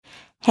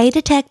Hey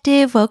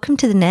detective, welcome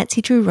to the Nancy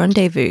Drew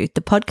Rendezvous,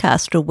 the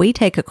podcast where we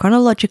take a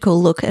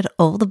chronological look at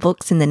all the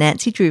books in the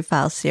Nancy Drew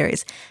Files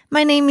series.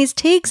 My name is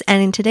Tiggs,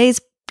 and in today's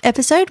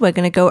episode we're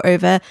going to go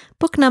over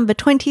book number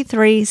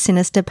 23,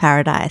 Sinister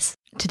Paradise.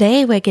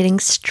 Today we're getting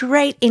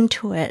straight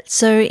into it.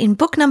 So in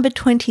book number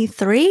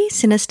 23,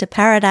 Sinister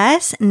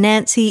Paradise,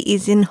 Nancy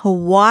is in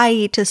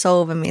Hawaii to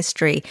solve a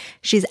mystery.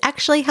 She's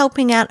actually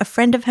helping out a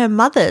friend of her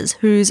mother's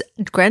whose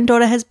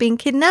granddaughter has been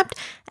kidnapped,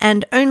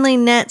 and only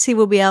Nancy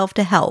will be able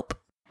to help.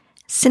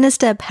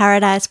 Sinister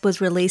Paradise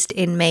was released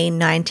in May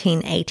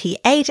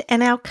 1988,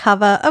 and our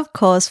cover, of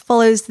course,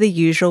 follows the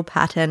usual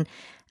pattern,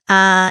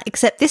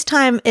 except this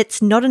time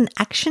it's not an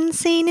action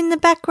scene in the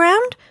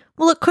background.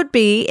 Well, it could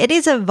be. It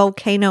is a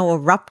volcano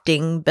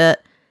erupting,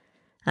 but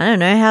I don't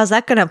know. How's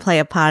that going to play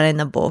a part in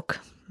the book?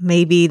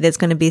 Maybe there's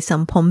going to be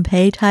some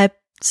Pompeii type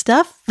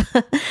stuff.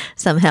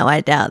 Somehow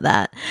I doubt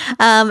that.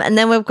 And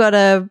then we've got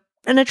an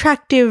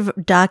attractive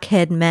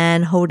dark-haired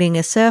man holding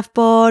a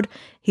surfboard.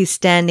 He's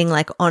standing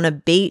like on a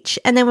beach.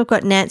 And then we've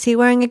got Nancy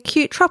wearing a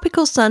cute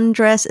tropical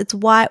sundress. It's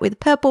white with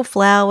purple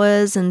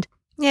flowers and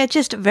yeah,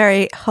 just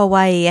very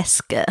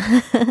Hawaii-esque.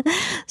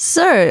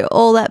 So,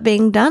 all that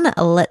being done,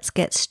 let's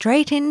get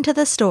straight into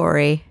the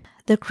story.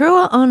 The crew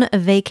are on a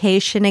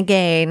vacation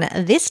again.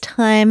 This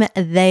time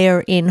they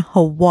are in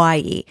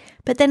Hawaii,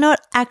 but they're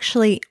not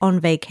actually on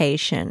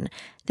vacation.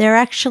 They're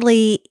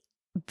actually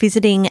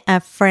visiting a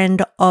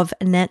friend of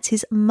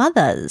Nancy's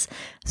mother's.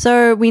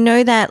 So we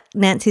know that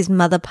Nancy's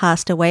mother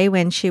passed away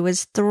when she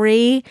was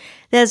 3.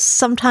 There's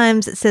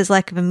sometimes it says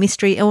like of a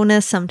mystery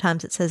illness,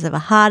 sometimes it says of a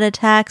heart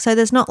attack. So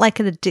there's not like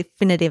a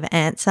definitive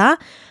answer.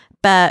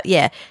 But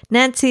yeah,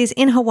 Nancy's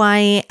in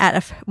Hawaii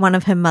at one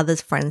of her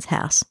mother's friend's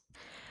house.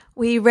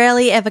 We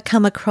rarely ever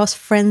come across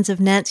friends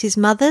of Nancy's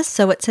mother's,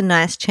 so it's a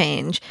nice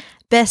change.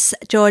 Bess,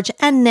 George,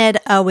 and Ned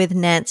are with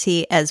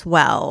Nancy as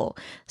well.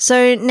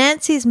 So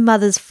Nancy's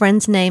mother's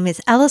friend's name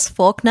is Alice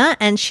Faulkner,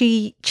 and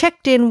she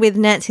checked in with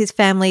Nancy's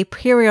family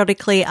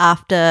periodically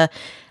after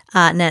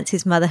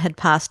Nancy's mother had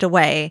passed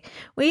away.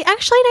 We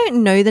actually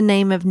don't know the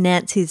name of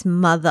Nancy's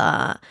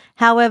mother.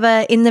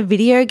 However, in the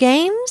video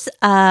games,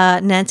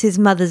 Nancy's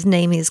mother's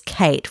name is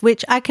Kate,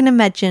 which I can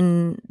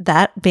imagine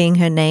that being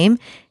her name.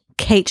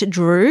 Kate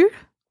Drew?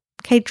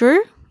 Kate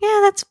Drew? Yeah,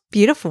 that's a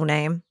beautiful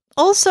name.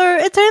 Also,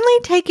 it's only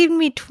taken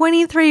me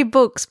 23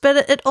 books,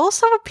 but it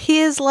also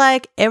appears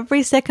like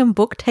every second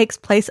book takes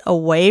place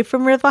away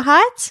from River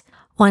Heights.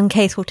 One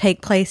case will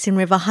take place in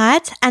River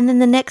Heights, and then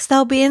the next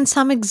they'll be in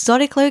some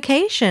exotic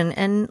location,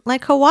 and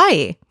like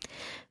Hawaii.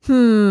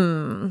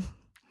 Hang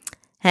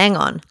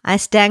on, I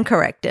stand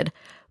corrected.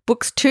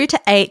 Books 2 to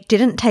 8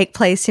 didn't take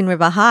place in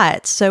River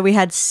Heights, so we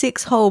had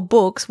 6 whole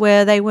books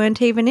where they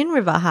weren't even in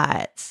River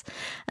Heights.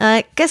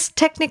 I guess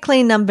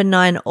technically number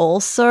 9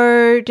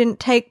 also didn't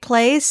take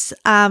place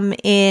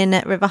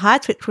in River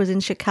Heights, which was in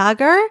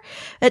Chicago.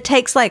 It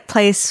takes like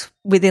place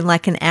within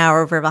like an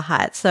hour of River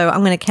Heights, so I'm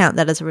going to count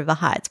that as a River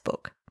Heights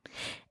book.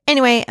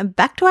 Anyway,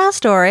 back to our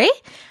story.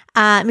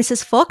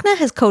 Mrs. Faulkner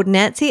has called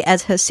Nancy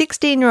as her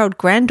 16-year-old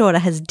granddaughter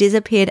has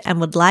disappeared and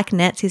would like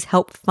Nancy's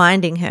help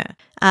finding her.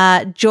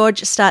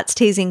 George starts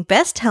teasing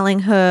Bess, telling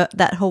her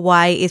that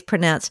Hawaii is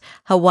pronounced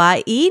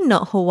Hawaii,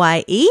 not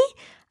Hawaii.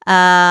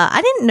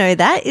 I didn't know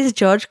that. Is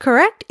George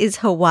correct? Is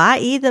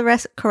Hawaii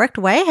the correct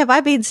way? Have I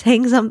been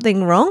saying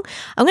something wrong?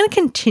 I'm going to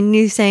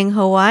continue saying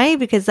Hawaii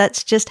because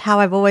that's just how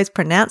I've always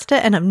pronounced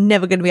it, and I'm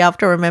never going to be able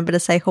to remember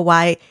to say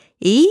Hawaii.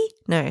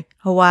 No,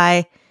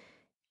 Hawaii.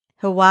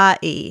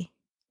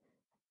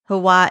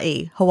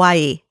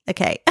 Hawaii.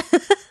 Okay.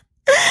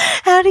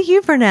 How do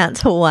you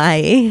pronounce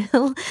Hawaii?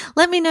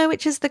 Let me know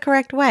which is the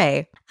correct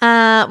way.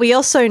 We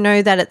also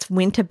know that it's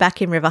winter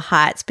back in River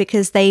Heights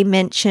because they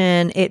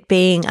mention it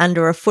being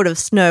under a foot of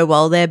snow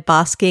while they're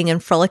basking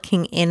and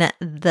frolicking in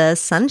the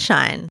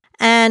sunshine.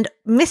 And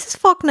Mrs.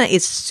 Faulkner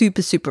is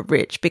super, super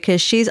rich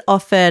because she's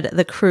offered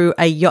the crew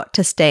a yacht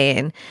to stay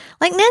in.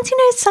 Like, Nancy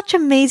knows such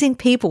amazing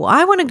people.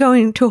 I want to go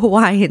into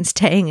Hawaii and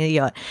stay in a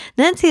yacht.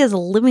 Nancy is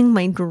living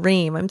my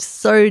dream. I'm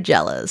so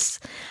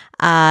jealous.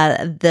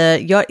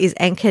 The yacht is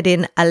anchored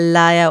in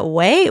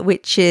Aliawai,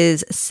 which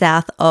is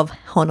south of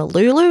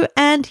Honolulu.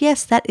 And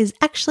yes, that is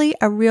actually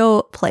a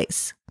real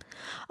place.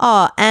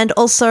 Oh, and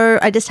also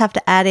I just have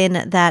to add in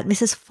that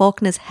Mrs.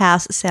 Faulkner's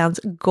house sounds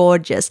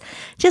gorgeous.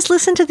 Just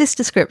listen to this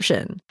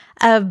description.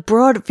 A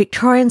broad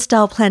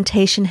Victorian-style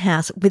plantation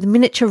house with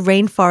miniature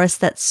rainforest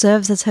that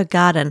serves as her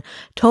garden.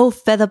 Tall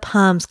feather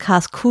palms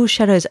cast cool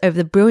shadows over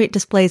the brilliant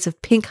displays of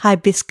pink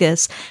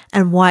hibiscus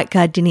and white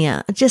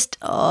gardenia.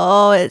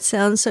 It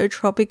sounds so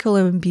tropical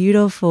and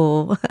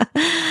beautiful.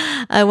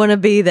 I want to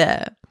be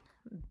there.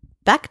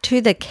 Back to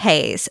the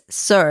case.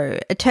 So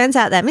it turns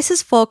out that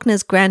Mrs.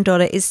 Faulkner's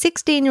granddaughter is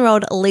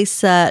 16-year-old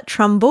Lisa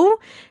Trumbull.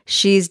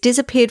 She's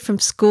disappeared from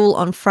school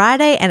on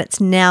Friday and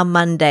it's now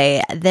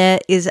Monday. There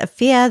is a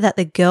fear that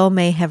the girl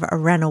may have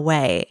run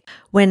away.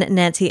 When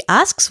Nancy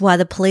asks why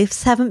the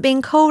police haven't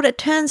been called, it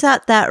turns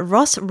out that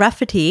Ross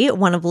Rafferty,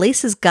 one of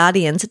Lisa's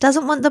guardians,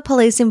 doesn't want the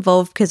police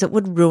involved because it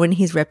would ruin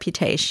his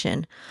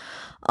reputation.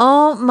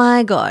 Oh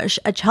my gosh,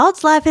 a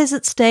child's life is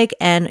at stake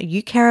and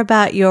you care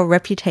about your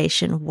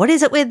reputation. What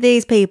is it with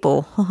these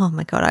people? Oh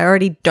my God, I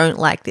already don't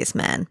like this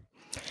man.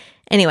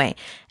 Anyway,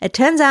 it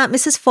turns out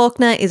Mrs.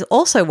 Faulkner is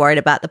also worried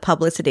about the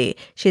publicity.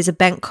 She has a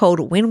bank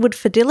called Winwood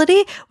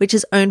Fidelity, which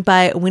is owned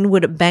by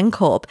Winwood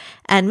Bancorp,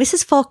 and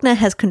Mrs. Faulkner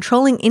has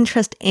controlling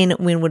interest in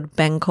Winwood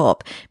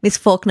Bancorp. Miss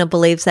Faulkner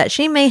believes that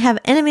she may have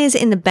enemies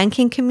in the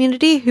banking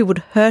community who would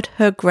hurt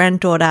her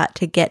granddaughter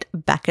to get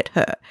back at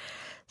her.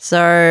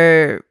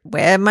 So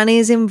where money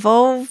is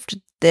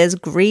involved, there's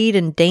greed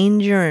and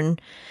danger,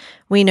 and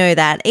we know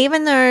that.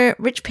 Even though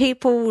rich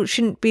people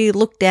shouldn't be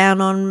looked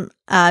down on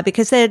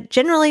because they're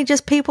generally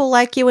just people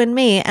like you and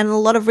me, and a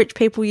lot of rich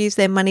people use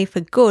their money for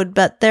good,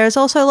 but there's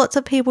also lots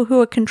of people who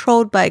are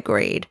controlled by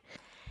greed.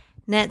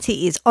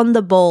 Nancy is on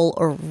the ball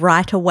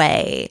right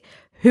away.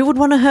 Who would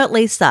want to hurt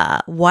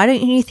Lisa? Why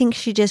don't you think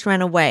she just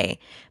ran away?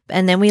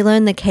 And then we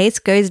learn the case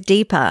goes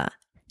deeper.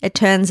 It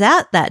turns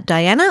out that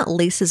Diana,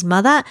 Lisa's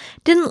mother,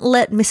 didn't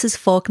let Mrs.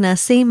 Faulkner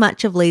see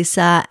much of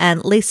Lisa,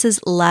 and Lisa's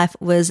life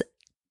was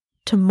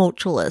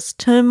tumultuous.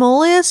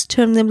 Tumultuous?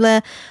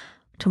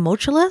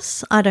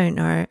 I don't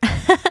know.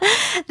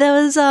 There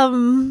was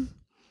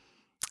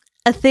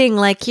a thing,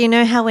 like, you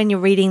know how when you're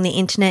reading the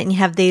internet and you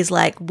have these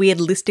like weird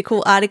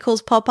listicle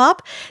articles pop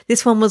up?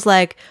 This one was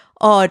like,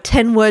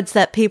 10 words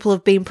that people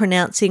have been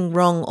pronouncing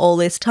wrong all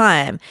this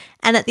time.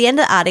 And at the end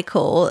of the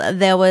article,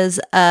 there was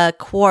a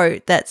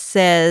quote that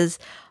says,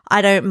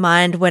 I don't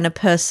mind when a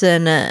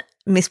person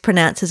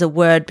mispronounces a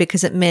word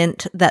because it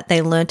meant that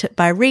they learnt it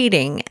by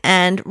reading,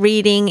 and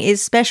reading is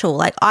special.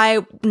 Like,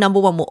 I, number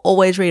one, will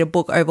always read a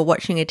book over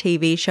watching a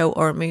TV show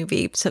or a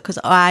movie, so because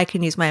I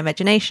can use my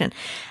imagination.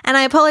 And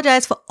I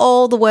apologize for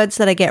all the words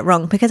that I get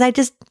wrong because I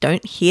just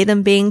don't hear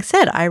them being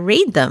said. I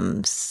read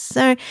them.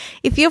 So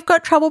if you've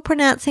got trouble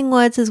pronouncing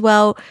words as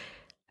well,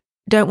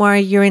 don't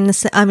worry,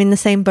 I'm in the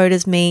same boat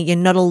as me. You're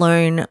not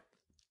alone.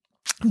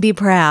 Be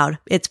proud.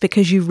 It's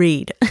because you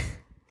read.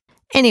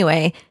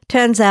 Anyway,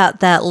 turns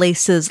out that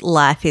Lisa's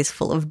life is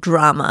full of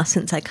drama,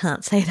 since I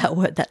can't say that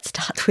word that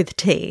starts with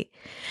T.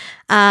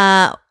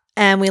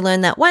 And we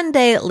learned that one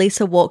day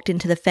Lisa walked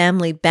into the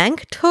family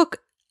bank,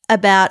 took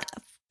about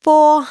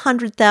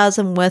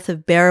 $400,000 worth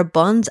of bearer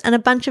bonds and a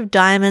bunch of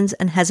diamonds,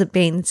 and hasn't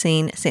been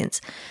seen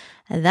since.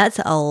 And that's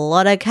a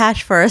lot of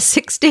cash for a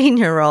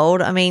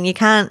 16-year-old. I mean, you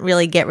can't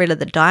really get rid of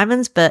the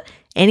diamonds, but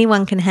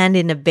anyone can hand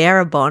in a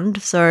bearer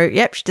bond. So,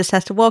 yep, she just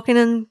has to walk in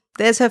and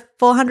there's her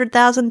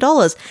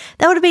 $400,000.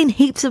 That would have been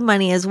heaps of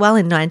money as well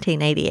in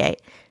 1988.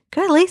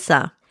 Go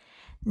Lisa.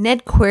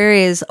 Ned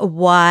queries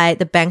why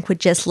the bank would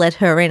just let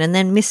her in, and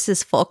then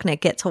Mrs. Faulkner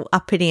gets all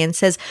uppity and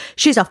says,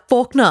 she's a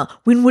Faulkner.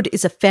 Winwood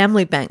is a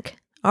family bank.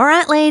 All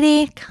right,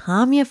 lady,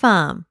 calm your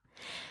farm.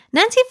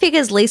 Nancy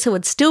figures Lisa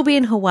would still be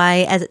in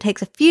Hawaii, as it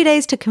takes a few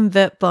days to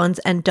convert bonds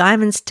and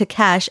diamonds to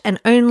cash, and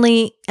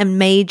only a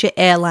major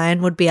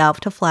airline would be able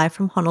to fly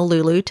from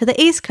Honolulu to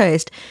the East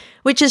Coast,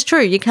 which is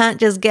true. You can't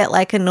just get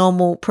like a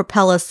normal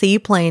propeller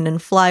seaplane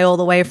and fly all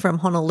the way from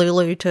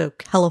Honolulu to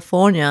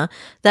California.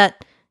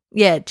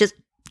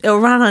 It'll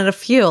run out of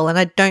fuel, and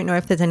I don't know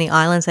if there's any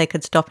islands they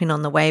could stop in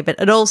on the way, but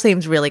it all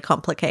seems really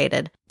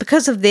complicated.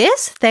 Because of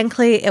this,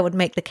 thankfully, it would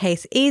make the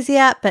case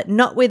easier, but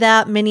not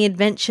without many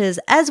adventures,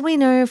 as we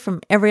know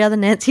from every other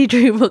Nancy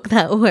Drew book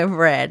that we've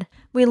read.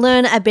 We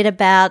learn a bit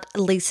about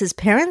Lisa's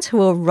parents, who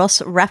are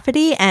Ross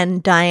Rafferty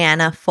and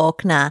Diana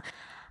Faulkner.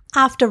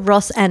 After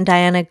Ross and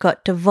Diana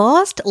got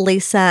divorced,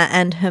 Lisa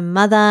and her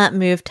mother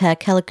moved to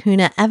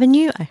Kealakekua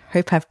Avenue, I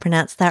hope I've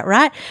pronounced that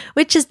right,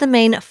 which is the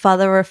main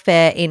father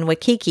affair in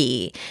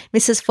Waikiki.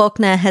 Mrs.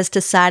 Faulkner has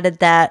decided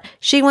that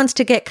she wants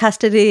to get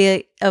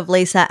custody of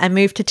Lisa and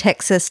move to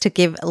Texas to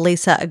give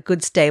Lisa a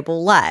good,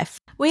 stable life.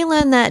 We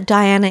learn that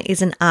Diana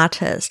is an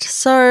artist,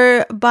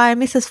 so by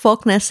Mrs.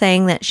 Faulkner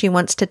saying that she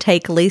wants to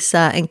take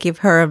Lisa and give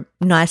her a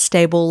nice,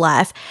 stable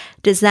life,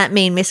 does that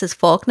mean Mrs.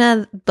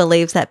 Faulkner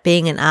believes that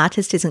being an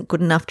artist isn't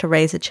good enough to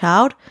raise a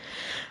child?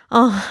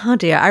 Oh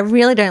dear, I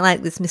really don't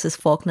like this Mrs.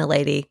 Faulkner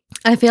lady.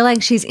 I feel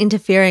like she's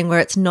interfering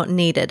where it's not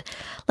needed.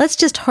 Let's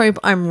just hope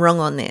I'm wrong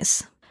on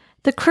this.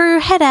 The crew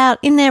head out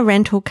in their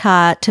rental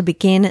car to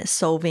begin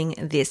solving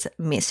this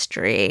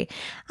mystery.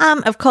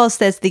 Of course,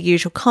 there's the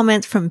usual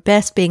comments from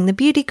Bess, being the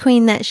beauty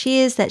queen that she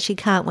is, that she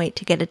can't wait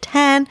to get a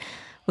tan.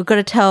 We've got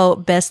to tell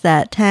Bess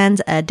that tans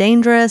are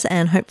dangerous,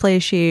 and hopefully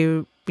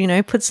she,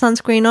 puts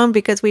sunscreen on,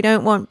 because we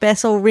don't want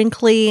Bess all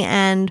wrinkly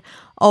and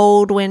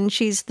old when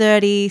she's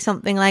 30,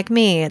 something like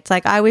me. It's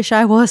like, I wish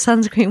I wore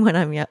sunscreen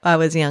when I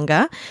was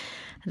younger.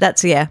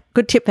 That's,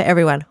 good tip for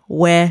everyone.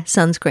 Wear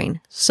sunscreen.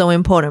 So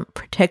important.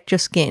 Protect your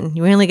skin.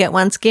 You only get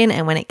one skin,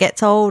 and when it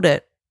gets old,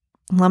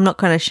 I'm not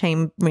going to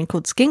shame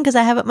wrinkled skin because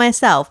I have it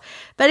myself.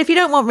 But if you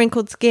don't want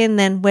wrinkled skin,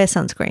 then wear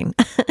sunscreen.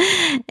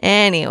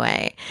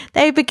 Anyway,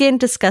 they begin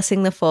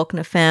discussing the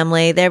Faulkner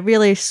family. They're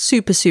really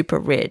super, super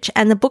rich.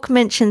 And the book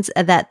mentions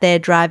that they're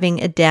driving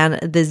down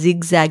the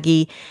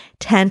zigzaggy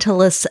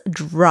Tantalus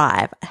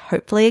Drive.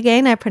 Hopefully,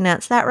 again, I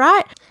pronounced that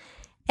right.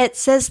 It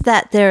says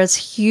that there is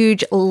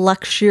huge,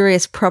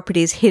 luxurious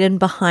properties hidden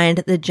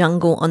behind the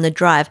jungle on the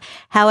drive.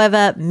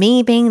 However,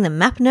 me being the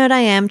map nerd I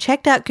am,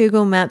 checked out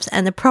Google Maps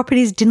and the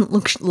properties didn't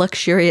look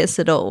luxurious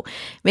at all.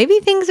 Maybe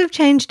things have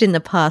changed in the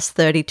past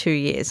 32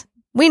 years.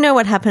 We know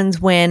what happens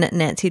when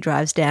Nancy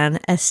drives down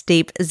a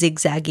steep,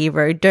 zigzaggy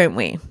road, don't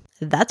we?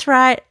 That's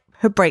right.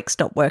 Her brakes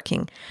stop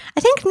working.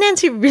 I think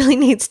Nancy really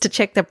needs to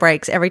check the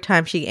brakes every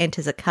time she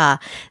enters a car.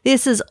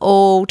 This is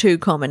all too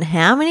common.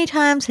 How many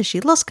times has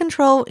she lost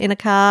control in a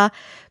car?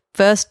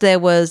 First, there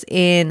was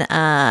in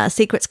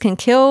Secrets Can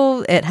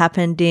Kill. It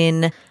happened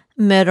in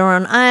Murder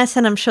on Ice,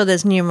 and I'm sure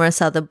there's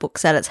numerous other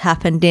books that it's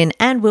happened in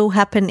and will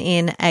happen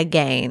in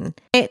again.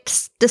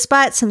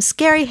 Despite some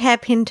scary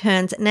hairpin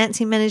turns,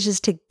 Nancy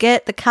manages to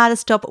get the car to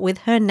stop with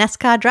her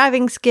NASCAR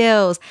driving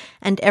skills,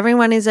 and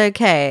everyone is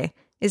okay.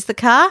 Is the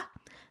car?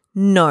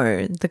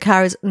 No, the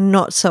car is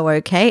not so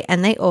okay,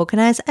 and they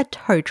organize a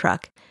tow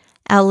truck.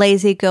 Our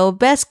lazy girl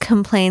Bess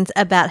complains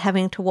about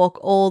having to walk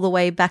all the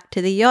way back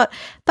to the yacht,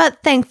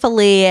 but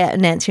thankfully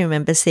Nancy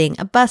remembers seeing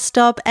a bus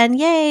stop, and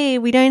yay,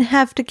 we don't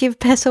have to give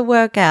Bess a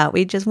workout.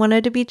 We just want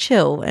her to be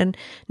chill and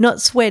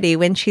not sweaty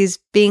when she's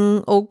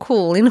being all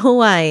cool in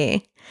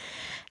Hawaii.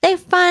 They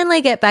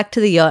finally get back to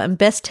the yacht, and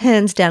Bess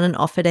turns down an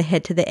offer to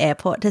head to the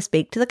airport to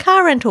speak to the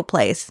car rental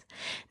place.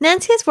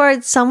 Nancy is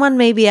worried someone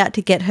may be out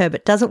to get her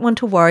but doesn't want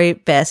to worry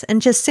Bess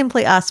and just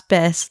simply asks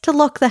Bess to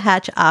lock the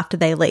hatch after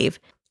they leave.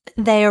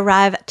 They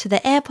arrive to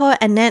the airport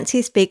and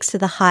Nancy speaks to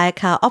the hire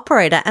car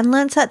operator and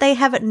learns that they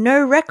have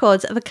no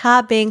records of a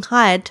car being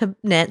hired to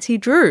Nancy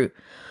Drew.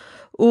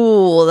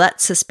 Ooh,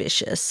 that's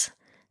suspicious.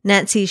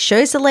 Nancy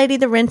shows the lady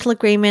the rental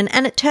agreement,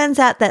 and it turns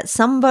out that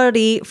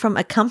somebody from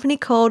a company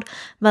called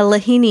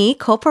Malihini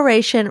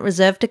Corporation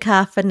reserved a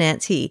car for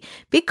Nancy.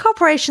 Big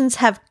corporations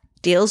have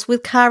deals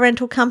with car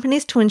rental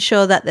companies to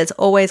ensure that there's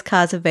always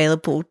cars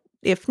available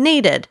if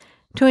needed.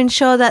 To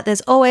ensure that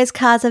there's always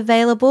cars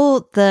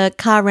available, the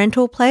car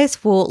rental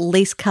place will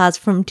lease cars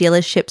from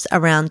dealerships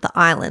around the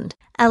island.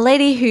 A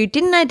lady who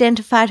didn't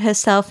identify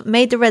herself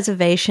made the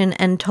reservation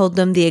and told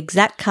them the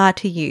exact car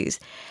to use.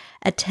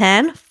 A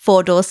tan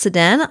 4-door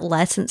sedan,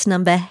 license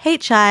number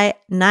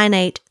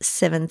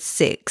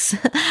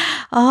HI9876.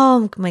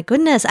 Oh my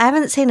goodness, I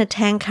haven't seen a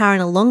tan car in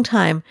a long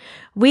time.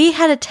 We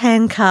had a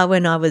tan car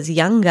when I was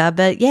younger,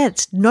 but yeah,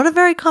 it's not a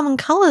very common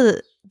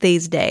color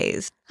these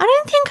days. I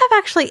don't think I've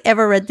actually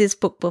ever read this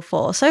book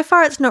before. So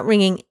far, it's not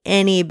ringing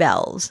any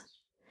bells.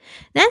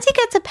 Nancy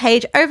gets a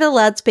page over the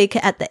loudspeaker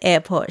at the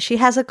airport. She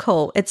has a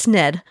call. It's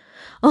Ned.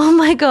 Oh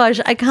my gosh,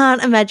 I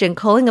can't imagine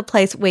calling a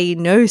place where you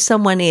know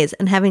someone is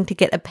and having to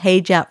get a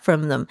page out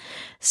from them.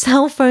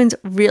 Cell phones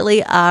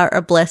really are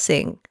a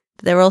blessing.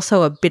 They're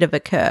also a bit of a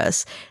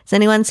curse. Has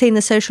anyone seen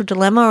The Social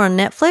Dilemma on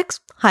Netflix?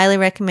 Highly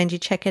recommend you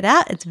check it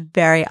out. It's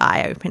very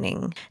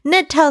eye-opening.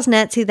 Ned tells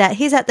Nancy that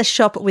he's at the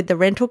shop with the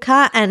rental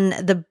car and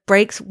the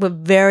brakes were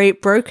very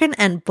broken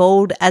and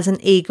bald as an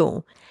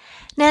eagle.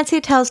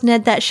 Nancy tells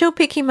Ned that she'll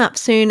pick him up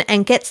soon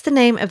and gets the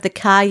name of the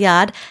car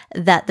yard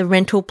that the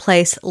rental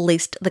place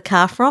leased the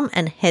car from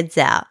and heads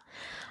out.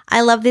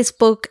 I love this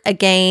book.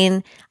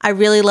 Again, I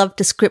really love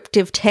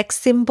descriptive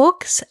texts in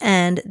books,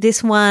 and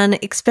this one,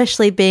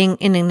 especially being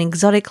in an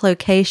exotic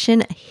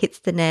location, hits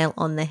the nail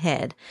on the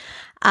head.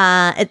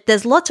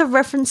 There's lots of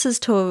references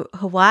to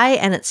Hawaii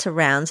and its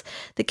surrounds.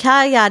 The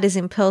car yard is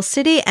in Pearl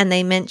City, and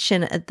they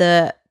mention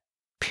the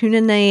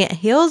Punani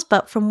Hills,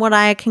 but from what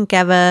I can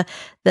gather,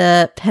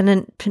 the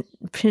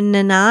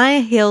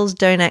Punani Hills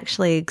don't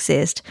actually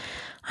exist.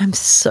 I'm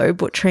so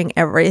butchering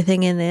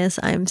everything in this.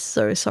 I'm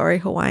so sorry,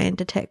 Hawaiian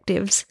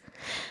detectives.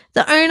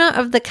 The owner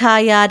of the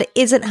car yard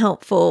isn't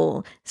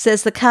helpful,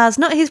 says the car's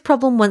not his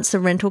problem once the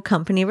rental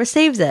company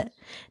receives it.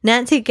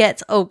 Nancy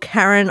gets all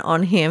Karen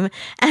on him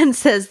and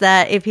says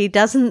that if he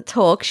doesn't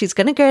talk, she's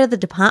going to go to the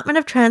Department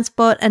of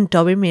Transport and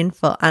dob him in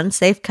for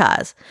unsafe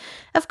cars.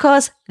 Of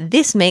course,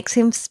 this makes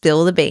him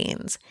spill the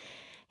beans.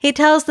 He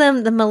tells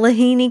them the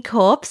Malihini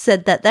Corp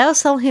said that they'll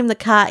sell him the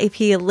car if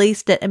he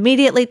leased it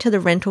immediately to the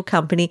rental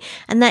company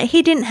and that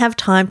he didn't have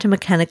time to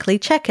mechanically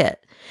check it.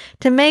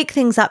 To make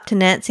things up to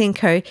Nancy and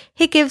co,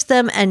 he gives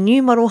them a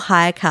new model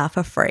hire car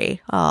for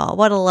free. Oh,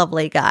 what a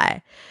lovely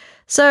guy.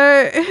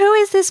 So who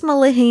is this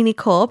Malihini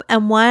Corp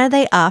and why are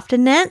they after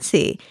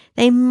Nancy?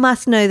 They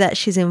must know that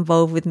she's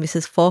involved with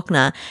Mrs.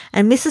 Faulkner,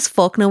 and Mrs.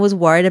 Faulkner was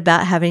worried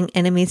about having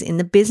enemies in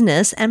the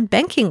business and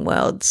banking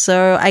world.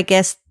 So I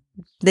guess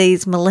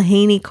these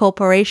Malihini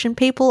Corporation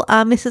people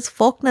are Mrs.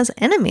 Faulkner's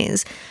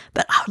enemies,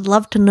 but I would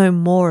love to know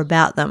more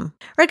about them.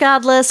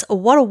 Regardless,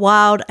 what a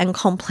wild and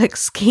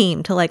complex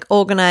scheme to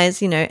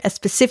organize, a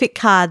specific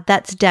car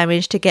that's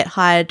damaged to get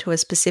hired to a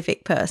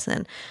specific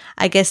person.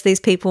 I guess these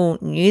people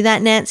knew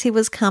that Nancy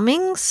was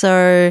coming,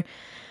 so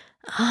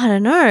I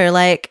don't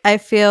know, I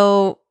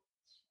feel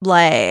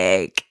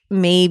like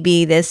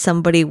maybe there's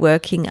somebody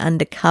working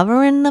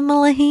undercover in the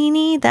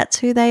Malihini. That's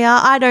who they are.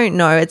 I don't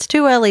know. It's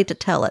too early to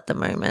tell at the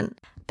moment.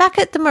 Back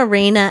at the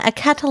marina, a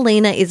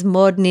Catalina is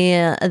moored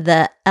near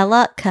the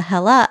Ella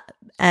Kahela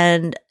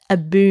and a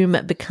boom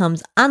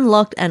becomes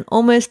unlocked and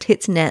almost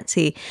hits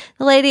Nancy.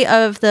 The lady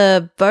of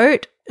the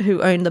boat,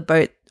 who owned the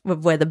boat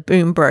where the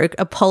boom broke,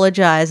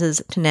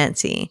 apologizes to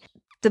Nancy.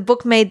 The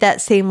book made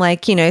that seem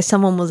like,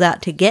 someone was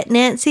out to get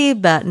Nancy,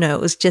 but no,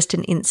 it was just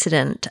an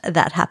incident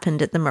that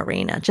happened at the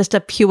marina, just a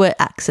pure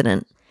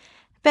accident.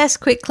 Bess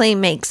quickly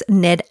makes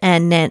Ned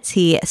and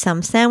Nancy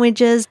some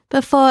sandwiches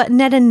before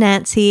Ned and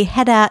Nancy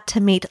head out to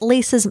meet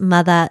Lisa's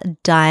mother,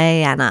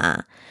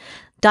 Diana.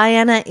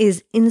 Diana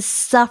is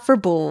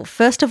insufferable.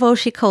 First of all,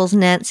 she calls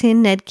Nancy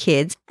and Ned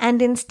kids,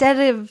 and instead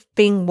of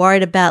being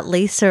worried about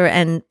Lisa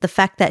and the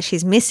fact that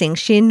she's missing,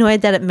 she's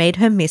annoyed that it made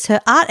her miss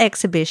her art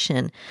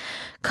exhibition.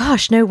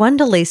 Gosh, no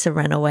wonder Lisa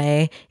ran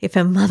away if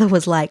her mother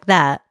was like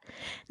that.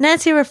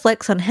 Nancy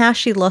reflects on how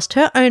she lost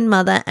her own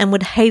mother and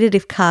would hate it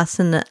if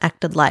Carson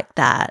acted like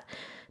that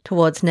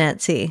towards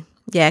Nancy.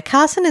 Yeah,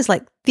 Carson is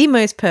like the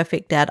most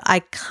perfect dad. I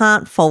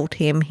can't fault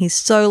him. He's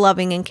so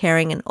loving and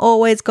caring and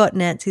always got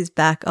Nancy's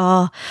back.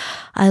 Oh,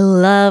 I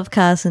love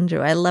Carson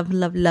Drew. I love,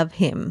 love, love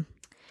him.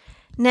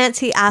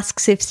 Nancy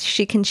asks if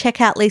she can check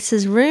out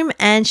Lisa's room,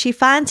 and she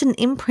finds an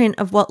imprint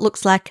of what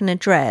looks like an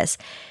address.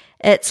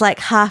 It's like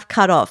half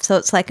cut off. So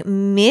it's like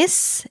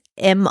Miss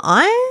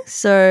M.I.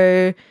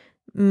 So,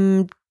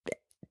 don't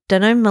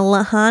know,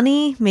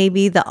 Malahani.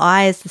 Maybe the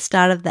I is the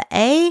start of the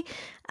A.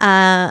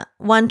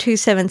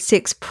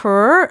 1276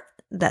 per,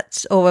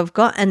 that's all we've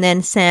got, and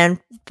then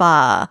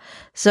Sanfar.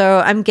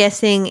 So I'm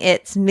guessing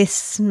it's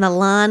Miss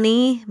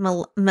Malahini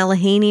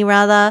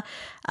rather,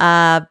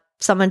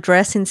 some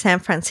address in San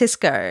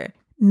Francisco.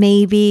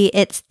 Maybe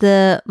it's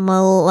the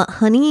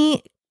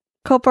Malahani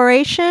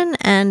Corporation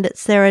and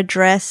it's their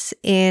address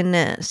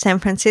in San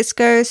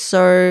Francisco.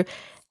 So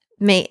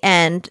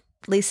and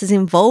Lisa's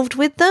involved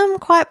with them,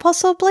 quite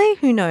possibly.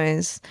 Who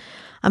knows?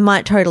 I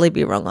might totally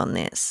be wrong on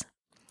this.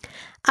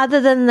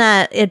 Other than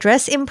that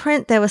address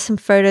imprint, there were some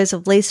photos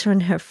of Lisa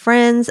and her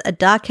friends, a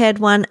dark-haired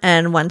one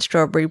and one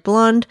strawberry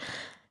blonde.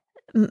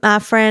 Our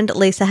friend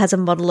Lisa has a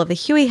model of a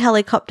Huey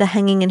helicopter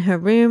hanging in her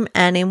room,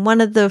 and in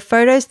one of the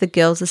photos, the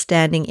girls are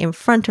standing in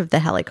front of the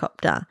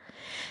helicopter.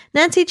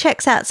 Nancy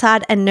checks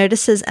outside and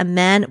notices a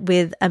man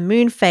with a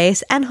moon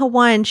face and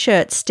Hawaiian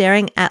shirt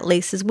staring at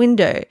Lisa's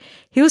window.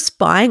 He was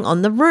spying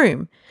on the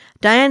room.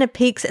 Diana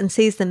peeks and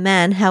sees the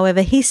man,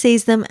 however, he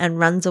sees them and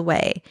runs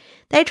away.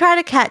 They try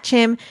to catch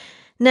him.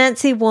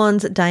 Nancy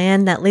warns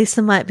Diane that Lisa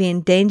might be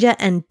in danger,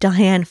 and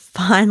Diane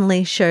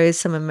finally shows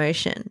some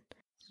emotion.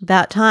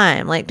 About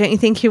time. Like, don't you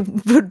think you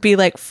would be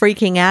like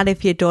freaking out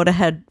if your daughter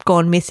had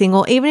gone missing,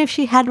 or even if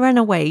she had run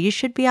away? You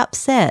should be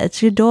upset.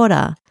 It's your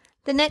daughter.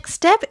 The next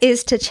step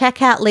is to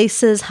check out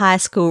Lisa's high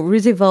school,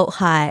 Roosevelt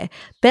High.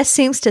 Bess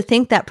seems to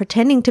think that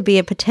pretending to be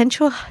a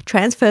potential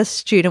transfer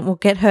student will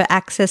get her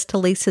access to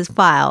Lisa's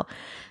file.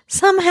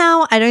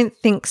 Somehow, I don't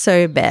think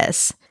so,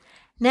 Bess.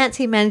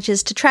 Nancy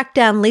manages to track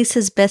down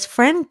Lisa's best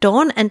friend,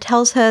 Dawn, and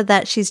tells her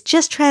that she's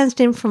just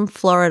transferred in from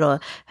Florida.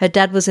 Her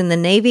dad was in the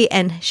Navy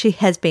and she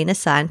has been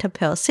assigned to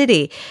Pearl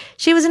City.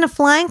 She was in a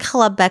flying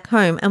club back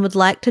home and would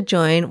like to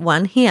join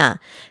one here.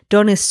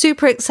 Dawn is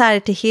super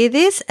excited to hear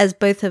this, as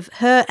both of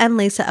her and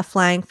Lisa are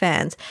flying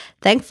fans.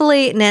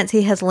 Thankfully,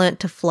 Nancy has learnt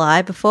to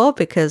fly before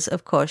because,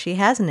 of course, she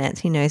has.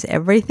 Nancy knows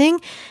everything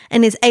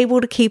and is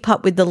able to keep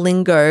up with the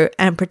lingo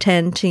and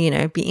pretend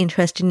to, be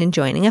interested in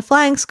joining a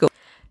flying school.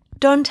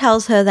 Dawn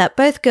tells her that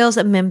both girls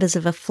are members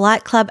of a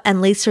flight club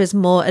and Lisa is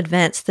more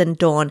advanced than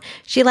Dawn.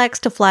 She likes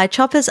to fly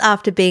choppers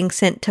after being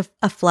sent to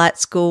a flight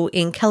school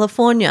in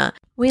California.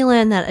 We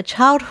learn that a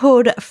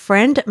childhood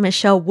friend,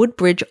 Michelle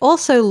Woodbridge,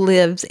 also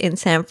lives in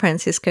San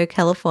Francisco,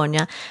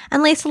 California,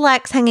 and Lisa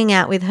likes hanging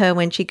out with her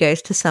when she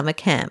goes to summer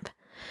camp.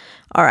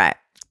 All right,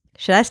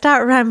 should I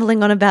start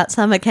rambling on about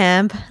summer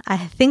camp? I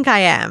think I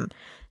am.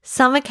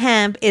 Summer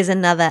camp is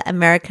another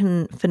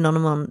American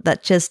phenomenon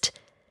that just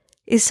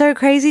is so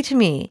crazy to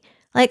me.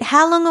 Like,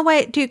 how long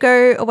away do you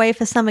go away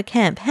for summer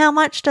camp? How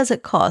much does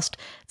it cost?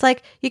 It's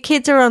like your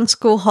kids are on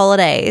school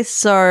holidays,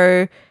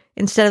 so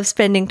instead of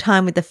spending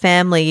time with the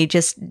family, you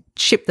just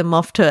ship them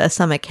off to a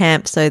summer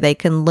camp so they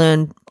can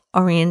learn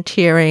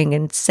orienteering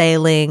and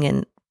sailing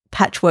and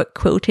patchwork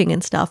quilting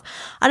and stuff.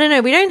 I don't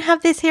know. We don't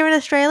have this here in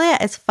Australia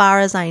as far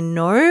as I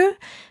know,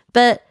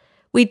 but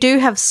we do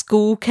have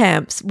school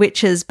camps,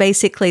 which is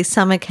basically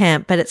summer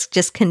camp, but it's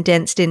just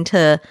condensed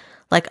into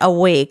like a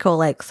week or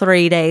like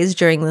 3 days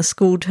during the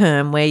school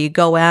term, where you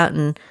go out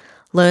and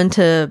learn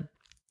to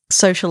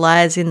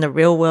socialize in the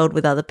real world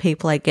with other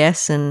people, I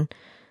guess, and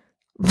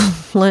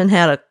learn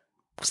how to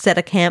set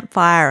a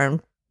campfire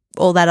and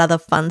all that other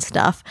fun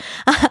stuff.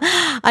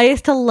 I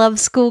used to love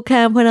school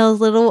camp when I was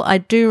little. I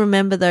do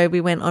remember, though,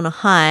 we went on a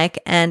hike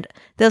and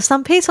there was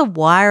some piece of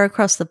wire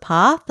across the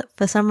path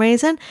for some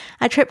reason.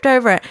 I tripped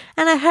over it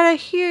and I had a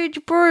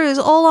huge bruise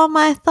all on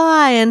my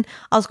thigh, and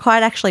I was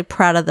quite actually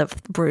proud of the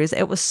bruise.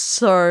 It was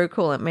so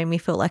cool. It made me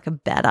feel like a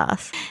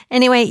badass.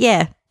 Anyway,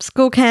 yeah,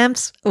 school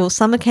camps, or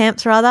summer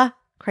camps rather,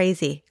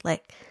 crazy.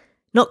 Like,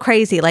 not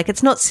crazy, like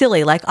it's not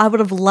silly. Like, I would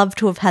have loved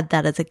to have had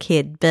that as a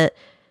kid, but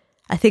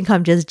I think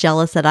I'm just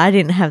jealous that I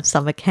didn't have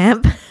summer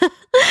camp,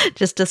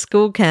 just a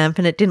school camp,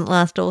 and it didn't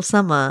last all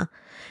summer.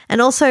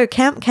 And also,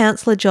 camp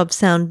counselor jobs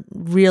sound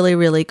really,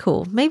 really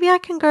cool. Maybe I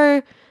can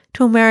go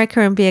to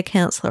America and be a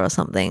counselor or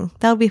something.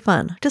 That would be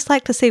fun. I'd just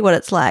like to see what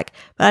it's like,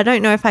 but I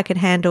don't know if I could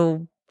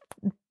handle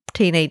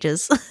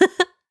teenagers.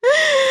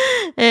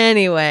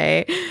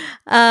 Anyway,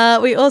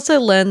 we also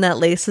learned that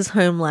Lisa's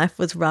home life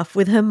was rough,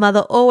 with her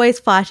mother always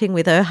fighting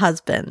with her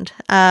husband.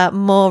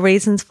 More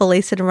reasons for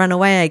Lisa to run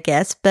away, I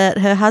guess, but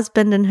her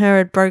husband and her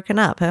had broken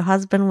up. Her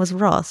husband was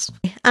Ross.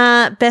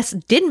 Bess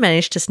did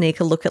manage to sneak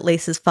a look at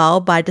Lisa's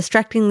file by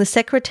distracting the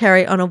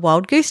secretary on a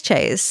wild goose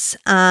chase.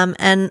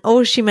 And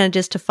all she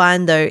manages to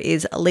find, though,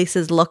 is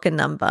Lisa's locker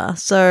number.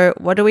 So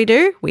what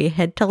do? We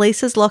head to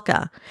Lisa's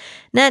locker.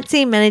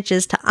 Nancy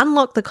manages to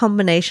unlock the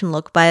combination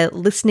lock by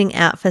listening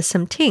out for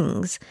some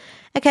tings.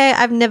 Okay,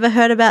 I've never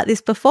heard about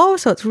this before,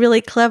 so it's really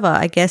clever.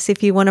 I guess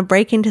if you want to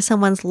break into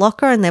someone's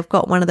locker and they've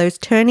got one of those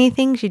turny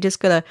things, you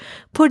just got to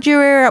put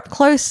your ear up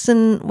close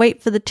and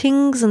wait for the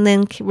tings and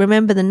then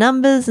remember the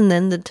numbers and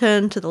then the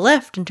turn to the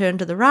left and turn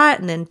to the right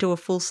and then do a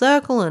full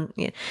circle, and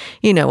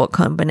you know what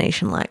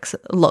combination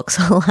locks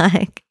are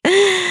like.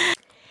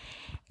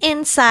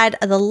 Inside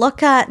the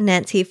locker,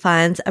 Nancy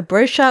finds a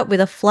brochure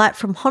with a flight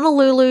from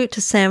Honolulu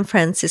to San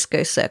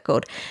Francisco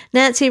circled.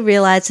 Nancy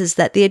realizes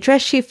that the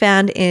address she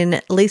found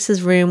in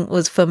Lisa's room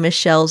was for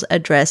Michelle's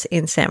address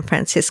in San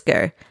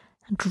Francisco.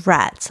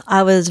 Drats,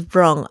 I was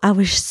wrong. I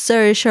was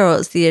so sure it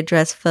was the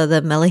address for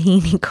the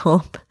Malahini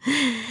Corp.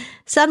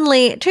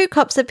 Suddenly, 2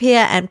 cops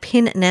appear and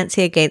pin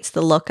Nancy against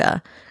the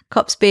locker.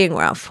 Cops being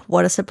rough.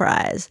 What a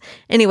surprise.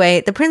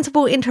 Anyway, the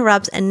principal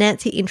interrupts and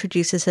Nancy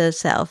introduces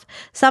herself.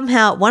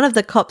 Somehow, one of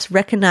the cops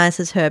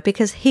recognizes her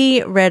because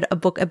he read a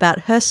book about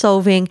her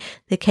solving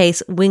the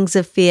case Wings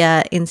of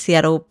Fear in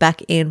Seattle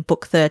back in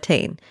book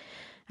 13.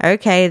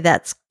 Okay,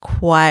 that's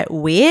quite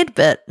weird,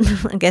 but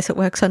I guess it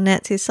works on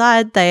Nancy's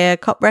side. The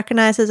cop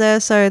recognizes her,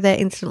 so they're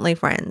instantly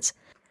friends.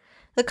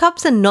 The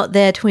cops are not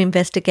there to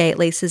investigate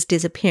Lisa's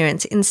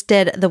disappearance.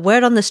 Instead, the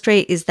word on the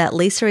street is that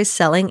Lisa is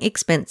selling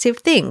expensive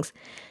things.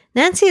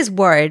 Nancy is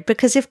worried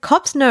because if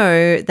cops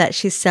know that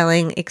she's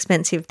selling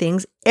expensive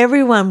things,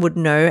 everyone would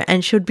know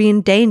and should be in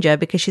danger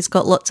because she's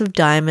got lots of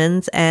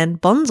diamonds and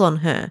bonds on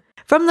her.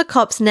 From the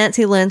cops,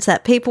 Nancy learns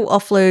that people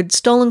offload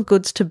stolen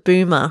goods to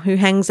Boomer, who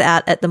hangs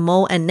out at the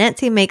mall, and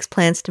Nancy makes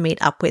plans to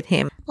meet up with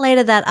him.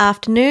 Later that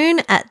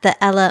afternoon, at the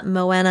Ala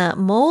Moana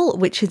Mall,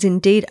 which is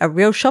indeed a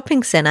real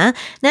shopping centre,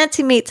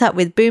 Nancy meets up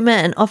with Boomer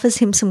and offers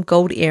him some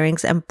gold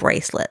earrings and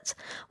bracelets.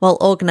 While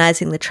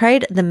organising the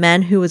trade, the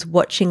man who was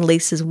watching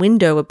Lisa's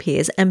window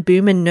appears, and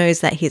Boomer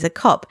knows that he's a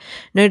cop.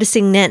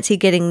 Noticing Nancy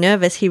getting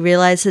nervous, he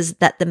realises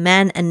that the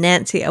man and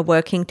Nancy are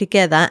working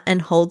together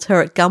and holds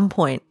her at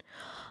gunpoint.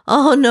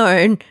 Oh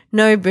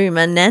no,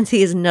 Boomer,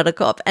 Nancy is not a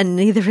cop and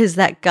neither is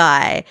that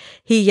guy.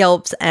 He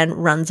yelps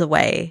and runs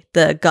away.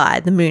 The guy,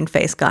 the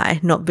moon-faced guy,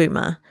 not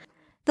Boomer.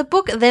 The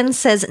book then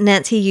says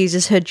Nancy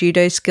uses her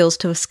judo skills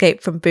to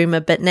escape from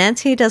Boomer, but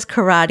Nancy does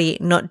karate,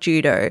 not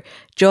judo.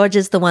 George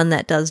is the one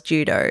that does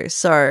judo.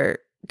 So,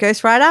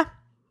 Ghost Rider,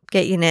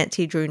 get your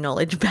Nancy Drew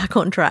knowledge back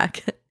on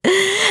track.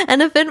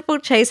 An eventful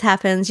chase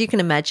happens. You can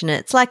imagine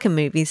it. It's like a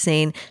movie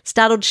scene.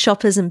 Startled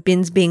shoppers and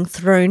bins being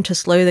thrown to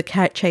slow the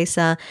cat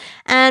chaser.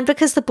 And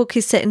because the book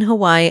is set in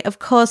Hawaii, of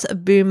course,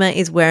 Boomer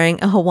is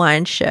wearing a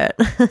Hawaiian shirt.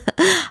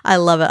 I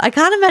love it. I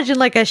can't imagine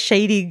like a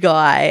shady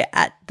guy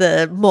at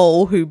the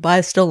mall who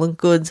buys stolen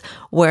goods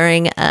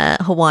wearing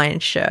a Hawaiian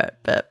shirt,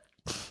 but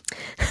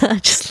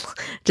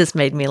just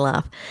made me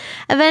laugh.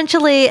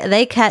 Eventually,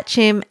 they catch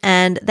him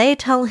and they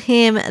tell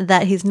him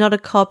that he's not a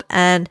cop,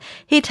 and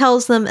he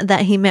tells them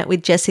that he met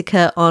with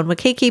Jessica on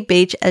Waikiki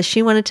Beach as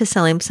she wanted to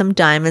sell him some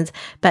diamonds,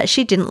 but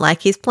she didn't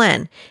like his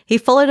plan. He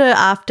followed her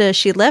after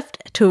she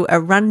left to a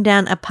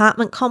rundown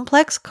apartment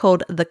complex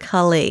called the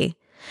Kali.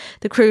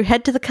 The crew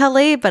head to the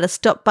Kali but are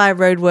stopped by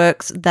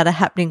roadworks that are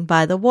happening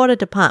by the water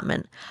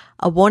department.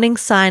 A warning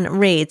sign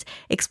reads,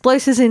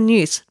 "Explosives in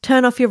use,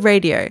 turn off your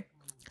radio."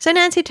 So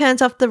Nancy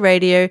turns off the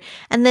radio,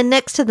 and then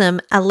next to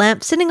them, a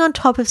lamp sitting on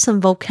top of some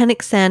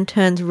volcanic sand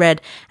turns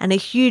red, and a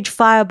huge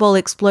fireball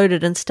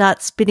exploded and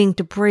starts spitting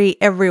debris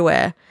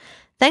everywhere.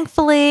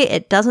 Thankfully,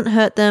 it doesn't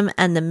hurt them,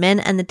 and the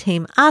men and the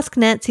team ask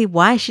Nancy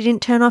why she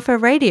didn't turn off her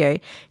radio.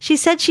 She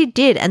said she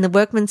did, and the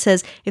workman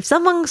says if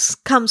someone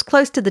comes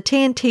close to the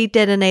TNT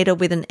detonator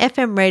with an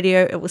FM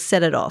radio, it will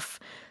set it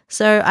off.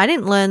 So I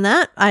didn't learn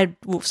that. I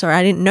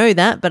didn't know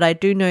that, but I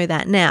do know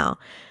that now.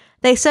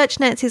 They search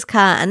Nancy's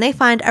car and they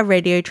find a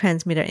radio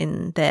transmitter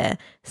in there.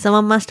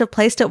 Someone must have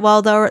placed it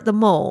while they were at the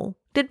mall.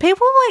 Did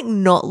people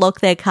not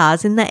lock their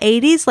cars in the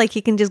 80s? Like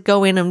you can just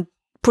go in and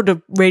put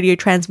a radio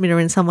transmitter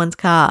in someone's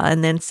car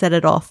and then set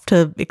it off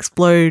to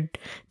explode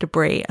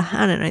debris.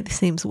 I don't know, this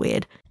seems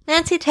weird.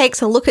 Nancy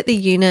takes a look at the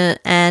unit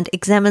and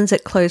examines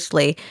it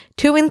closely.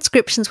 2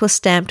 inscriptions were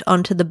stamped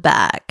onto the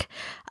back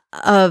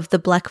of the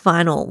black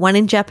vinyl, one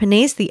in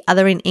Japanese, the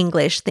other in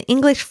English. The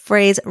English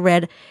phrase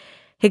read,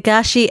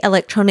 Higashi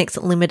Electronics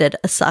Limited,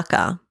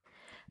 Osaka.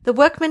 The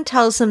workman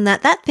tells them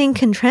that thing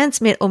can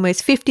transmit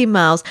almost 50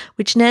 miles,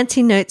 which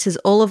Nancy notes is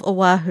all of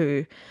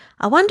Oahu.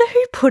 I wonder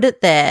who put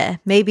it there.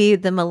 Maybe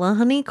the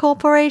Malahini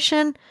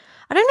Corporation?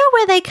 I don't know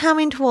where they come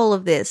into all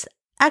of this.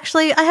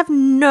 Actually, I have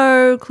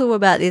no clue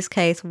about this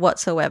case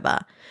whatsoever.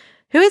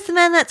 Who is the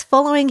man that's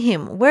following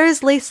him? Where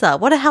is Lisa?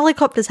 What do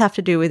helicopters have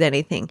to do with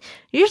anything?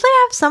 Usually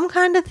I have some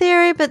kind of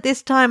theory, but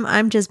this time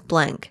I'm just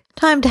blank.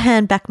 Time to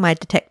hand back my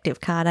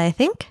detective card, I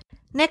think.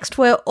 Next,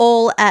 we're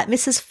all at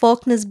Mrs.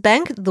 Faulkner's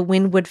bank, the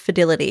Wynwood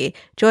Fidelity.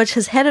 George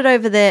has headed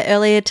over there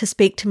earlier to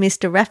speak to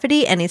Mr.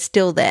 Rafferty and is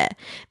still there.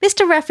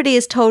 Mr. Rafferty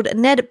is told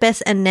Ned,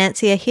 Bess and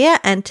Nancy are here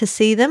and to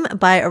see them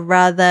by a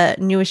rather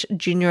newish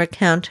junior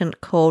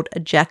accountant called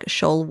Jack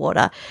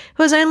Shoalwater,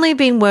 who has only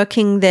been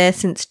working there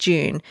since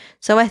June.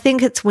 So I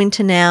think it's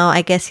winter now.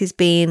 I guess he's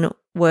been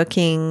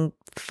working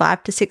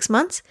 5 to 6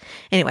 months.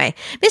 Anyway,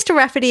 Mr.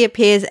 Rafferty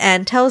appears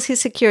and tells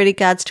his security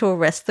guards to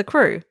arrest the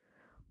crew.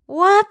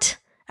 What?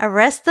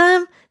 Arrest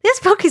them? This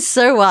book is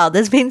so wild.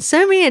 There's been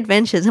so many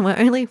adventures and we're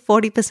only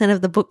 40%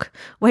 of the book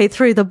way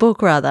through the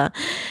book, rather.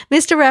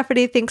 Mr.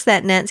 Rafferty thinks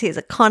that Nancy is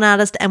a con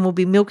artist and will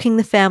be milking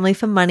the family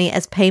for money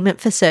as payment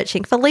for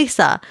searching for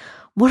Lisa.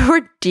 What a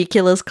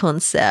ridiculous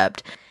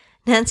concept.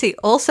 Nancy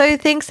also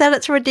thinks that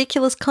it's a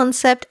ridiculous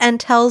concept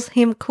and tells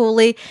him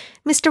coolly,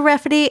 Mr.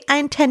 Rafferty, I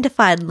intend to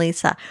find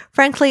Lisa.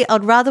 Frankly,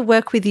 I'd rather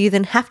work with you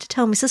than have to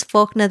tell Mrs.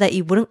 Faulkner that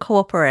you wouldn't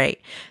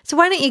cooperate. So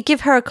why don't you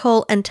give her a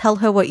call and tell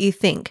her what you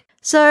think?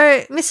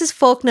 So Mrs.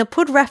 Faulkner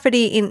put Mr.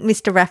 Rafferty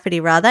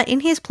in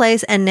his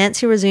place and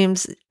Nancy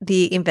resumes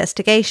the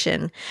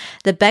investigation.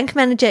 The bank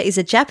manager is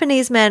a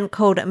Japanese man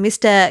called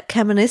Mr.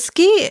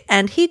 Kamenetsky,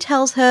 and he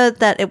tells her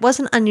that it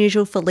wasn't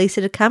unusual for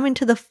Lisa to come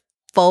into the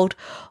fold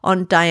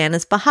on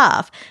Diana's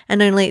behalf,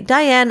 and only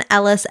Diane,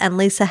 Alice and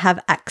Lisa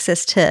have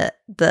access to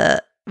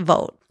the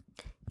vault.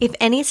 If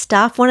any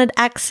staff wanted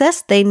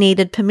access, they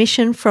needed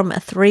permission from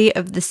 3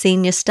 of the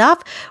senior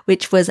staff,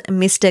 which was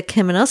Mr.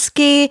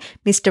 Kamenetsky,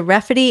 Mr.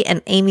 Rafferty,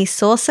 and Amy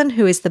Sawson,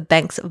 who is the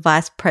bank's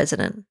vice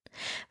president.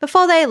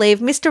 Before they leave,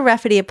 Mr.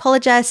 Rafferty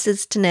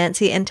apologizes to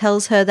Nancy and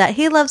tells her that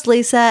he loves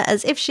Lisa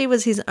as if she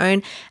was his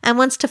own and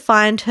wants to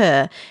find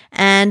her.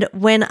 And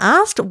when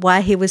asked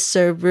why he was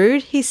so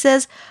rude, he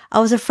says,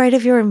 I was afraid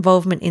of your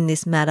involvement in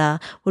this matter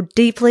will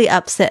deeply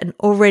upset an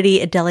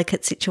already a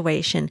delicate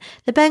situation.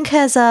 The bank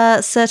has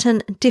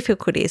certain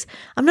difficulties.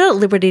 I'm not at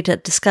liberty to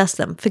discuss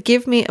them.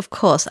 Forgive me, of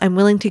course. I'm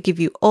willing to give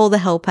you all the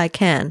help I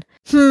can.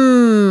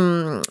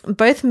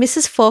 Both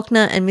Mrs.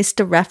 Faulkner and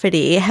Mr.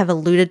 Rafferty have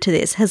alluded to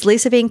this. Has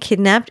Lisa been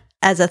kidnapped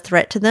as a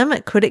threat to them?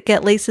 Could it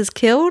get Lisa's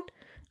killed?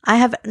 I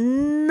have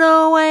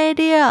no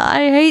idea.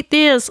 I hate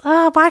this.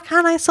 Why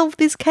can't I solve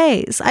this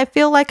case? I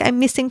feel like I'm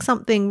missing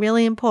something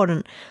really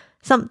important.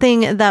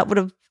 Something that would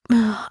have,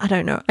 I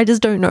don't know. I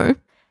just don't know.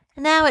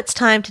 Now it's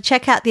time to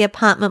check out the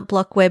apartment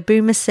block where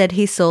Boomer said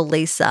he saw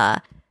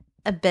Lisa.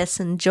 Bess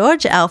and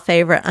George, our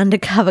favourite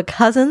undercover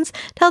cousins,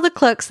 tell the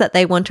clerks that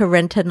they want to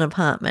rent an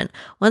apartment.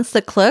 Once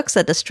the clerks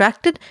are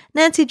distracted,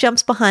 Nancy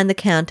jumps behind the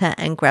counter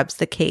and grabs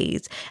the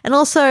keys. And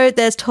also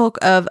there's talk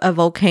of a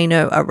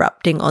volcano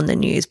erupting on the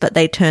news, but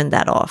they turned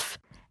that off.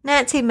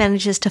 Nancy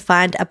manages to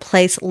find a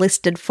place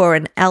listed for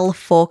an L.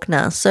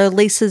 Faulkner, so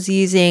Lisa's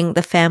using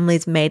the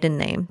family's maiden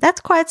name.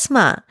 That's quite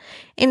smart.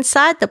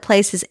 Inside, the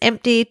place is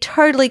empty,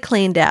 totally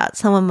cleaned out.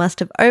 Someone must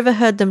have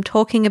overheard them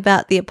talking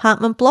about the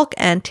apartment block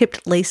and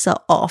tipped Lisa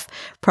off,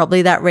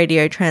 probably that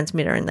radio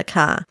transmitter in the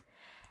car.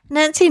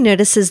 Nancy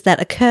notices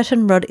that a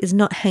curtain rod is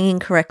not hanging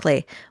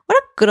correctly. What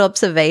a good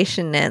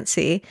observation,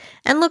 Nancy.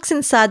 And looks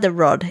inside the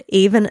rod,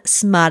 even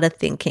smarter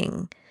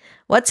thinking.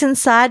 What's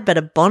inside but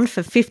a bond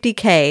for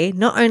 $50,000?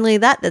 Not only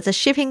that, there's a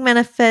shipping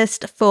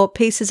manifest for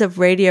pieces of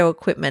radio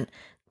equipment.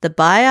 The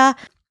buyer,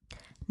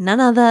 none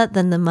other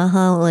than the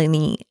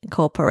Mahalini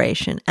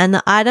Corporation. And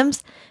the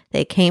items,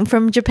 they came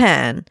from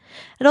Japan.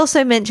 It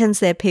also mentions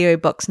their PO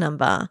box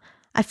number.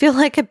 I feel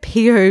like a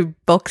PO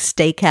box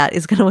stakeout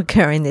is going to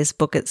occur in this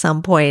book at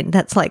some point.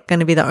 That's like going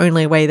to be the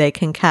only way they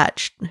can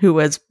catch who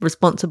was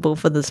responsible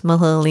for this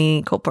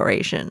Mahalini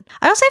Corporation.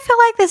 I also feel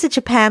like there's a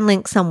Japan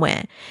link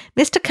somewhere.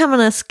 Mr.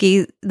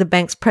 Kamenetsky, the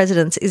bank's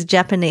president, is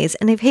Japanese,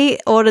 and if he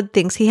ordered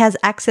things, he has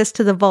access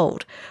to the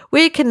vault.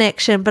 Weird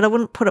connection, but I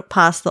wouldn't put it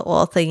past the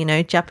author,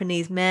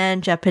 Japanese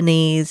man,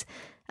 Japanese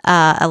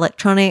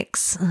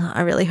electronics.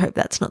 I really hope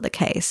that's not the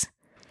case.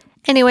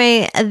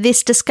 Anyway,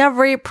 this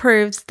discovery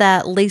proves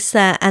that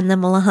Lisa and the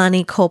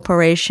Mahalini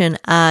Corporation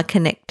are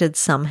connected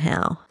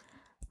somehow.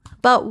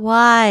 But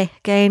why?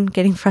 Again,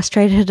 getting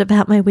frustrated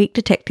about my weak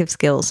detective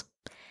skills.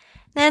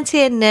 Nancy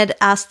and Ned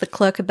asked the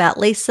clerk about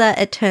Lisa.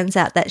 It turns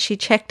out that she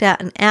checked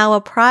out an hour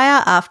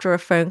prior after a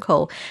phone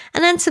call,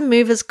 and then some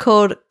movers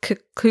called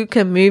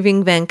Kuka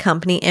Moving Van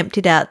Company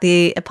emptied out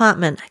the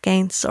apartment.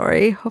 Again,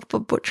 sorry for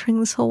butchering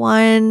this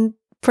Hawaiian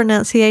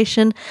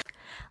pronunciation.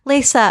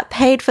 Lisa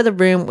paid for the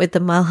room with the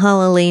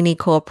Mahalini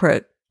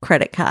corporate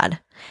credit card.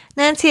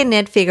 Nancy and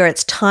Ned figure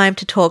it's time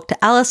to talk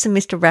to Alice and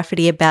Mr.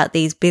 Rafferty about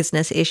these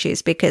business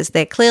issues because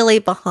they're clearly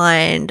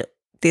behind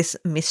this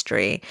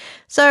mystery.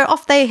 So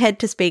off they head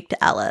to speak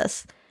to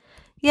Alice.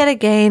 Yet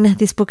again,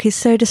 this book is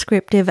so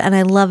descriptive and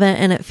I love it,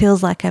 and it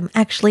feels like I'm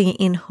actually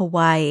in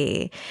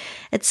Hawaii.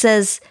 It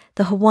says, the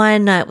The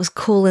Hawaiian night was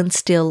cool and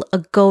still, a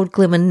gold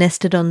glimmer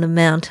nested on the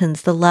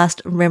mountains, the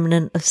last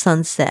remnant of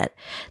sunset.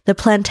 The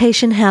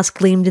plantation house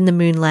gleamed in the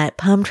moonlight,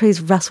 palm trees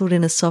rustled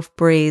in a soft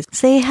breeze.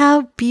 See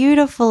how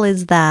beautiful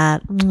is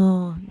that?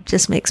 Oh,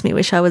 just makes me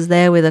wish I was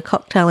there with a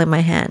cocktail in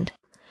my hand.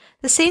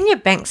 The senior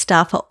bank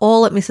staff are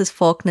all at Mrs.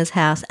 Faulkner's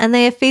house and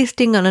they are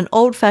feasting on an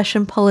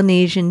old-fashioned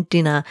Polynesian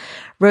dinner,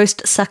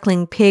 roast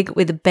suckling pig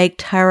with a baked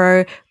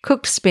taro,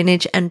 cooked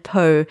spinach and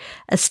po,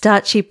 a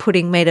starchy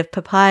pudding made of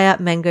papaya,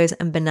 mangoes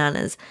and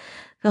bananas.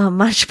 Oh,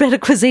 much better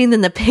cuisine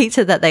than the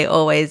pizza that they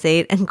always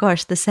eat. And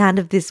gosh, the sound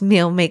of this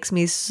meal makes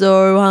me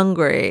so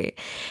hungry.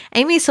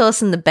 Amy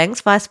Sawson, the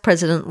bank's vice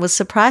president, was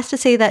surprised to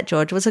see that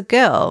George was a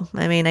girl.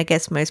 I mean, I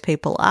guess most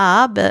people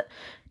are, but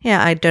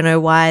yeah, I don't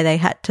know why they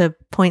had to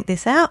point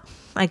this out.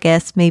 I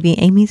guess maybe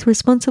Amy's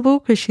responsible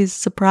because she's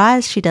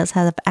surprised. She does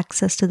have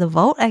access to the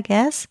vault, I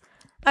guess.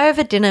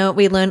 Over dinner,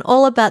 we learn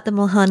all about the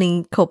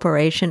Mulhani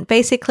Corporation.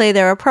 Basically,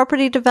 they're a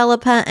property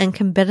developer and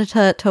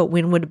competitor to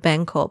Wynwood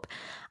Bancorp.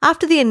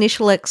 After the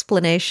initial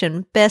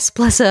explanation, Bess,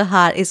 bless her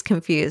heart, is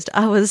confused.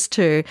 I was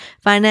too.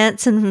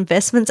 Finance and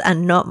investments are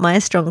not my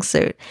strong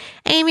suit.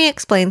 Amy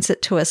explains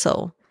it to us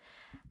all.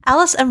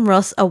 Alice and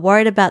Ross are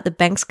worried about the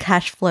bank's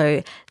cash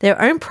flow,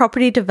 their own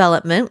property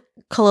development,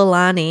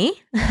 Kololani.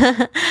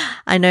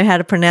 I know how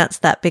to pronounce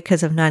that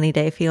because of 90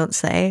 Day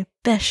Fiancé.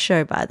 Best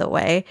show, by the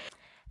way.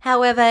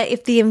 However,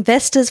 if the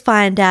investors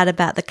find out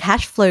about the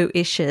cash flow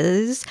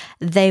issues,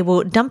 they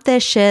will dump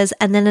their shares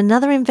and then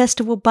another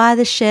investor will buy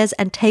the shares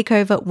and take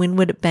over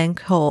Wynwood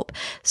Bancorp.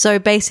 So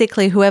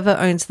basically, whoever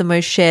owns the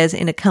most shares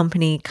in a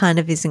company kind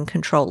of is in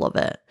control of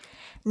it.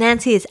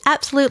 Nancy is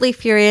absolutely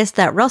furious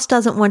that Ross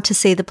doesn't want to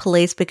see the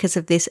police because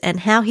of this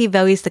and how he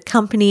values the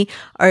company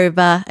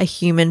over a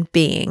human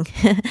being.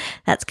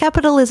 That's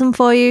capitalism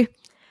for you.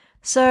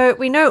 So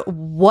we know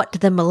what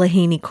the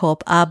Mulhani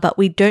Corp are, but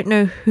we don't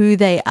know who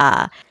they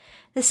are.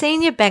 The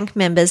senior bank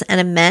members and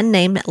a man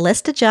named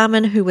Lester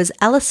Jarman, who was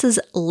Alice's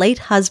late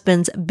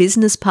husband's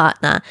business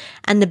partner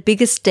and the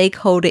biggest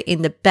stakeholder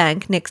in the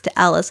bank next to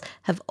Alice,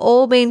 have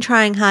all been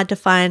trying hard to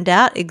find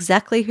out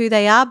exactly who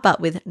they are, but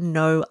with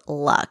no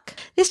luck.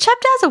 This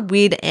chapter has a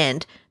weird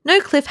end.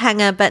 No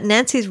cliffhanger, but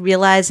Nancy's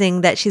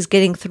realizing that she's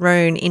getting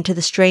thrown into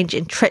the strange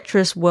and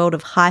treacherous world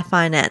of high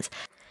finance.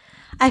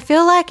 I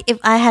feel like if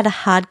I had a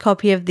hard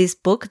copy of this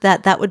book,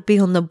 that would be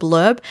on the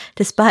blurb,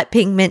 despite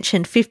being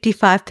mentioned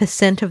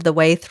 55% of the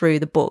way through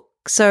the book.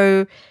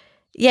 So,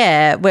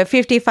 yeah, we're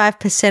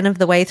 55% of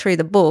the way through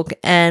the book,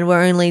 and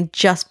we're only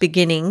just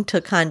beginning to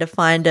kind of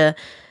find a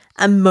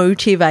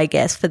motive, I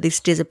guess, for this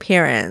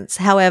disappearance.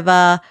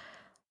 However,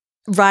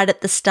 right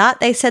at the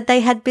start, they said they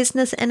had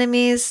business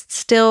enemies.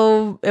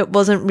 Still, it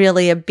wasn't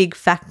really a big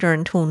factor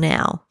until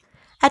now.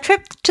 A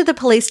trip to the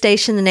police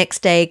station the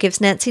next day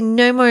gives Nancy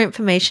no more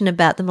information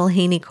about the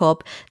Mulhani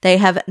Corp. They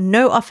have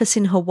no office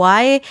in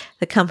Hawaii,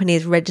 the company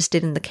is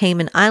registered in the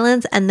Cayman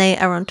Islands, and they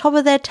are on top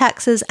of their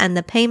taxes, and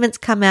the payments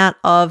come out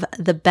of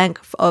the Bank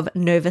of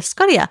Nova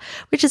Scotia,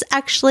 which is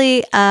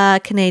actually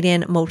a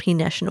Canadian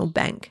multinational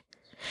bank.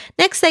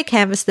 Next, they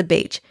canvass the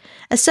beach.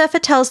 A surfer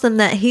tells them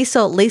that he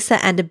saw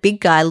Lisa and a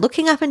big guy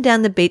looking up and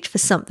down the beach for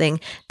something.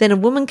 Then a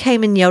woman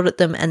came and yelled at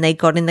them and they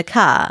got in the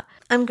car.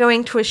 I'm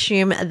going to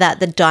assume that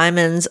the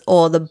diamonds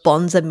or the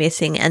bonds are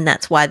missing and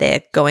that's why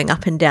they're going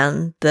up and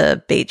down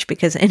the beach,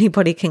 because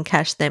anybody can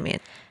cash them in.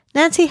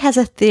 Nancy has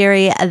a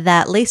theory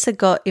that Lisa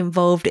got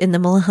involved in the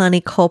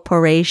Mulhani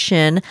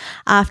Corporation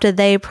after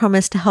they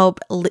promised to help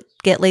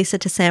get Lisa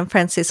to San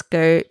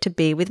Francisco to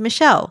be with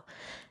Michelle.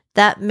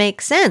 That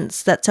makes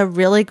sense. That's a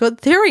really good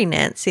theory,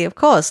 Nancy. Of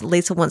course,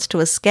 Lisa wants to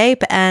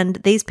escape and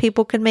these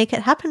people can make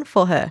it happen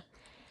for her.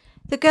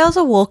 The girls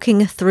are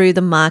walking through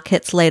the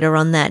markets later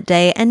on that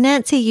day and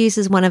Nancy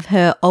uses one of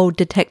her old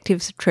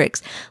detective's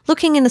tricks,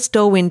 looking in a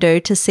store window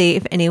to see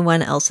if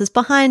anyone else is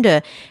behind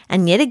her.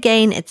 And yet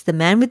again, it's the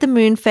man with the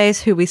moon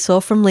face who we saw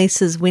from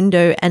Lisa's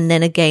window and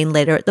then again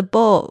later at the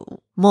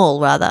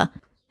mall.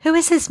 Who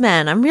is this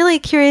man? I'm really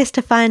curious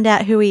to find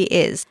out who he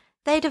is.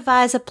 They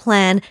devise a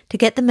plan to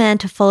get the man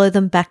to follow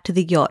them back to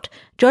the yacht.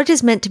 George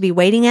is meant to be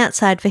waiting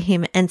outside for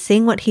him and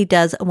seeing what he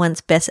does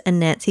once Bess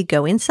and Nancy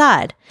go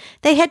inside.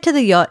 They head to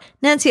the yacht.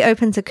 Nancy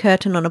opens a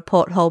curtain on a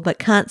porthole but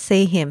can't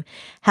see him.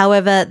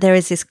 However, there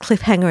is this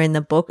cliffhanger in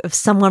the book of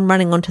someone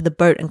running onto the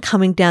boat and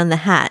coming down the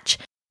hatch.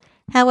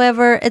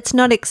 However, it's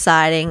not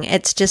exciting.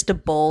 It's just a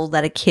ball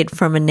that a kid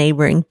from a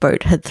neighbouring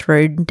boat had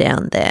thrown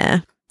down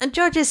there. And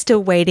George is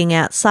still waiting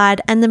outside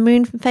and the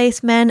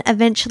moon-faced man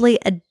eventually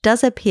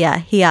does appear.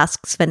 He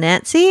asks for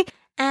Nancy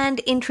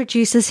and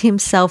introduces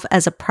himself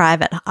as a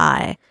private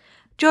eye.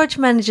 George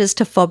manages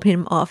to fob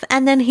him off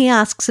and then he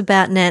asks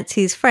about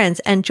Nancy's friends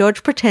and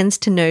George pretends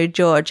to know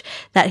George,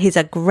 that he's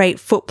a great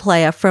foot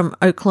player from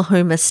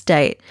Oklahoma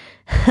State.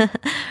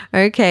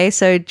 Okay,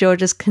 so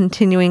George is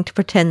continuing to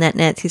pretend that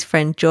Nancy's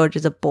friend George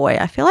is a boy.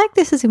 I feel like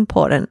this is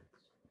important.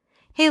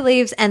 He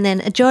leaves and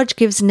then George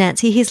gives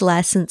Nancy his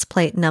license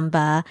plate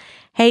number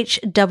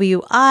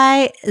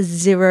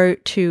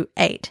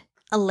HWI-028.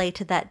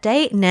 Later that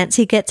day,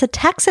 Nancy gets a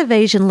tax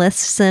evasion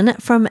lesson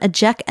from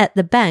Jack at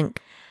the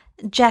bank.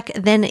 Jack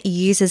then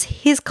uses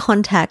his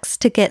contacts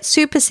to get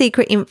super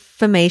secret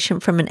information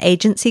from an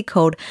agency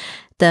called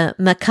the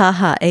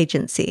Makaha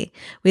Agency.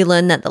 We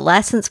learn that the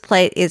license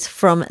plate is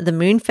from the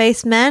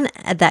Moonface Man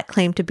that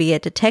claimed to be a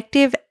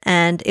detective,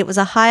 and it was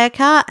a hire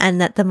car,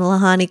 and that the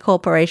Malahani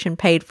Corporation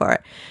paid for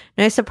it.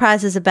 No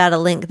surprises about a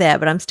link there,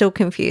 but I'm still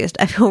confused.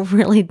 I feel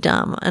really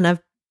dumb, and I've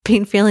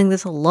been feeling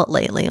this a lot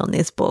lately on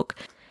this book.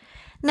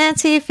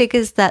 Nancy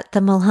figures that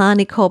the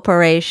Malahani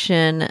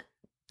Corporation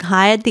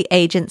hired the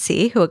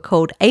agency, who are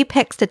called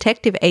Apex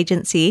Detective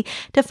Agency,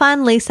 to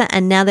find Lisa,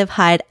 and now they've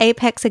hired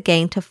Apex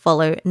again to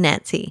follow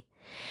Nancy.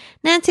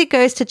 Nancy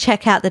goes to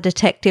check out the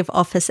detective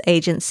office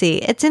agency.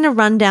 It's in a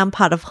rundown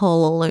part of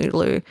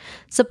Honolulu.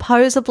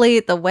 Supposedly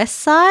the west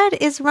side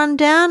is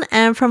rundown,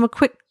 and from a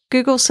quick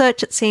Google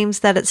search it seems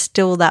that it's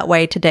still that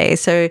way today,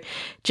 so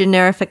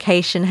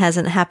generification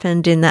hasn't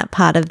happened in that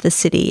part of the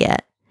city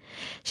yet.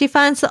 She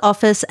finds the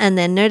office and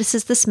then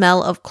notices the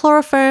smell of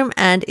chloroform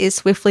and is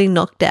swiftly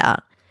knocked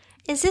out.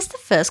 Is this the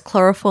first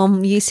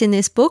chloroform use in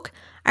this book?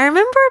 I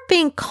remember it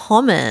being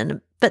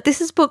common, but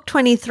this is book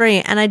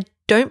 23 and I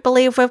don't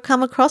believe we've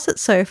come across it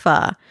so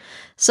far.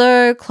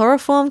 So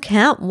chloroform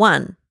count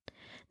 1.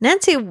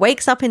 Nancy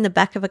wakes up in the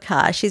back of a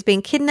car. She's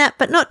been kidnapped,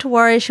 but not to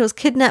worry, she was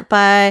kidnapped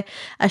by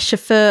a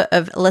chauffeur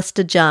of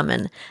Lester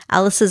Jarman,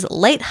 Alice's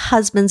late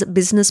husband's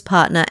business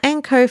partner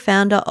and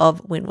co-founder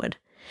of Winwood.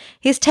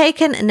 He's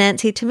taken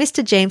Nancy to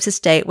Mr. James'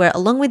 estate, where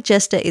along with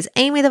Jester is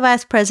Amy the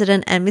vice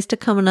president and Mr.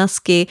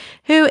 Komanowski,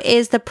 who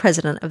is the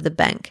president of the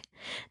bank.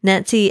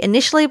 Nancy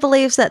initially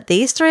believes that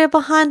these three are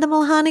behind the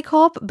Malahani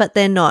Corp, but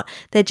they're not.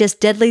 They're just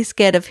deadly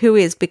scared of who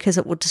is because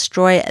it will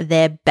destroy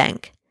their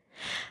bank.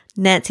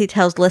 Nancy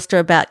tells Lester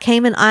about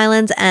Cayman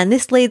Islands, and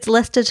this leads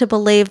Lester to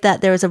believe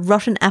that there is a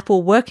rotten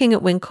apple working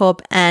at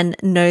Wincorp and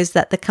knows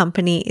that the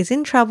company is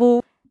in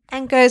trouble,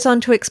 and goes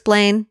on to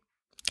explain,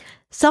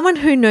 someone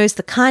who knows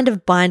the kind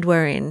of bind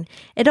we're in.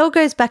 It all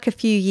goes back a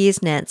few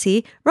years,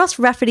 Nancy. Ross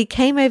Rafferty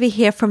came over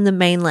here from the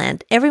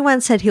mainland. Everyone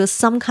said he was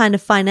some kind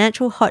of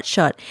financial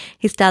hotshot.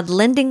 He started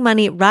lending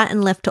money right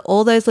and left to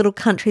all those little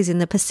countries in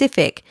the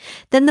Pacific.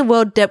 Then the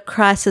world debt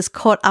crisis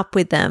caught up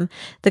with them.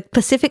 The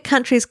Pacific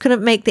countries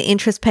couldn't make the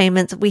interest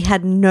payments. We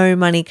had no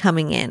money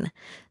coming in.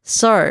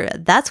 So,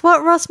 that's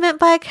what Ross meant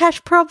by a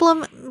cash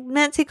problem,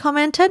 Nancy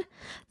commented.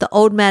 The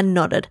old man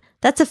nodded.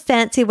 That's a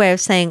fancy way of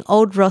saying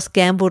old Ross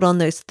gambled on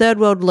those third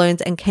world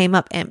loans and came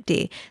up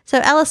empty. So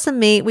Alice and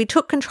me, we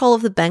took control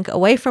of the bank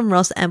away from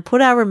Ross and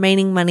put our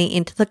remaining money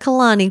into the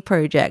Kalani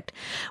project.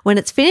 When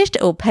it's finished,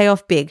 it will pay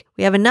off big.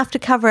 We have enough to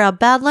cover our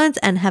bad loans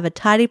and have a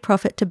tidy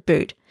profit to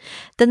boot.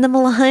 Then the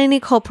Malahani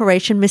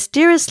Corporation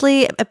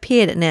mysteriously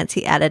appeared,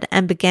 Nancy added,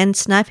 and began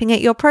sniping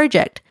at your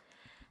project.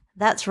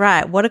 That's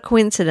right. What a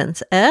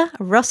coincidence, eh?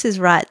 Ross is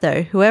right,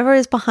 though. Whoever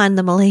is behind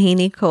the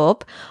Malahani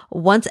Corp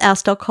wants our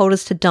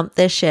stockholders to dump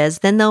their shares,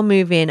 then they'll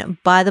move in,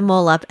 buy them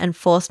all up, and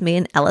force me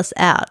and Alice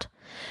out.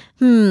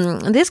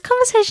 This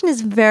conversation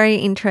is very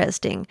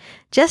interesting.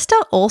 Jester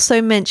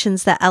also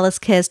mentions that Alice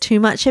cares too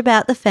much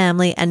about the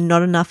family and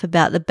not enough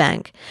about the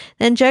bank,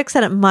 then jokes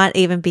that it might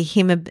even be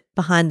him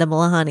behind the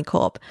Malahani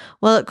Corp.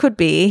 Well, it could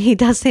be. He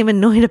does seem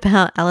annoyed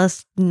about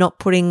Alice not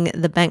putting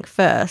the bank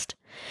first.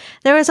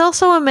 There is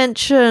also a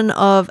mention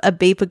of a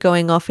beeper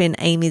going off in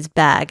Amy's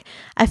bag.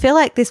 I feel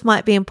like this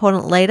might be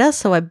important later,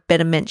 so I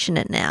better mention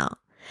it now.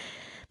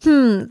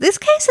 This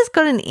case has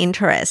gotten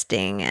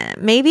interesting.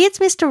 Maybe it's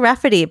Mr.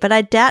 Rafferty, but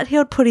I doubt he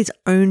would put his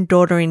own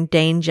daughter in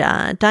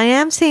danger.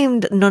 Diane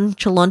seemed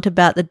nonchalant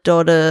about the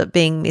daughter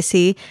being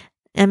Missy,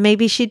 and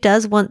maybe she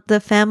does want the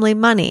family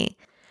money.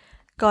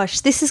 Gosh,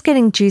 this is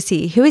getting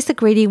juicy. Who is the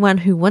greedy one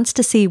who wants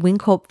to see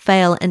Wincorp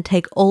fail and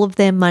take all of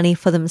their money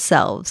for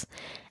themselves?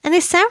 And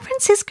this San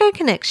Francisco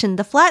connection,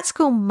 the flight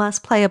school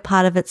must play a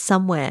part of it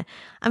somewhere.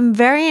 I'm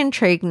very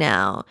intrigued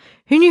now.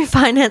 Who knew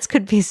finance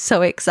could be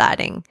so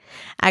exciting?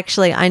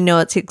 Actually, I know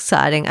it's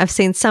exciting. I've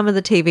seen some of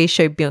the TV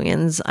show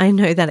Billions. I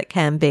know that it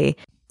can be.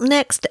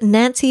 Next,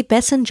 Nancy,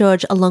 Bess and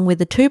George, along with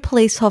the two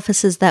police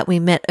officers that we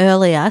met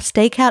earlier,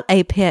 stake out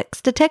Apex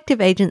Detective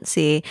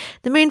Agency.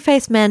 The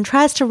Moonface Man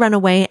tries to run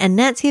away and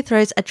Nancy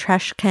throws a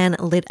trash can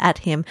lid at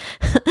him.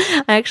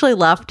 I actually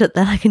laughed at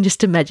that. I can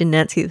just imagine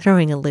Nancy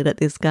throwing a lid at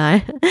this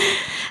guy.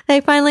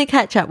 They finally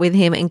catch up with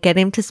him and get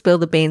him to spill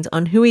the beans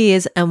on who he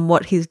is and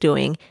what he's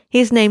doing.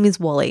 His name is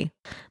Wally.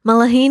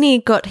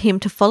 Malahani got him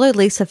to follow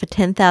Lisa for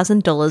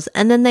 $10,000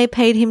 and then they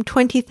paid him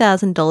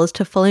 $20,000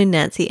 to follow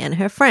Nancy and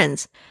her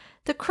friends.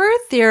 The crew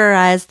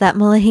theorized that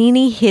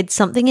Malahani hid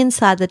something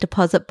inside the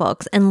deposit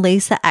box and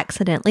Lisa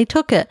accidentally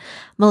took it.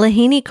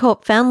 Malahani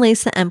Corp found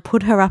Lisa and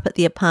put her up at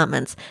the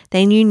apartments.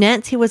 They knew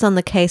Nancy was on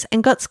the case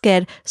and got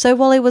scared, so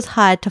Wally was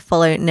hired to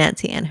follow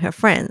Nancy and her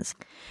friends.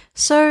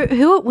 So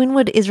who at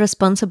Winwood is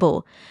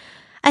responsible?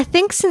 I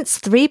think since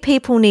 3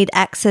 people need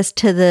access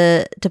to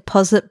the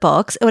deposit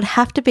box, it would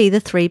have to be the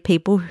 3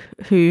 people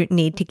who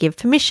need to give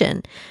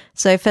permission.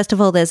 So first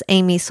of all, there's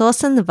Amy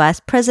Sawson, the vice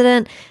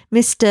president,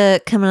 Mr.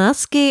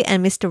 Kamenetsky,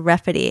 and Mr.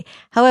 Rafferty.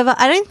 However,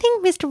 I don't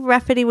think Mr.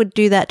 Rafferty would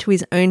do that to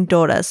his own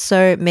daughter.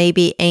 So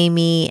maybe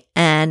Amy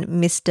and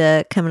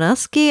Mr.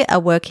 Kamenetsky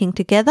are working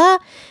together.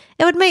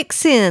 It would make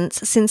sense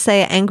since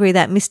they are angry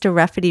that Mr.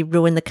 Rafferty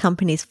ruined the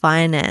company's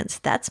finance.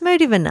 That's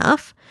motive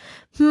enough.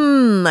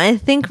 I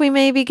think we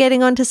may be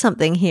getting onto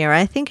something here.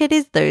 I think it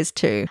is those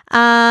 2.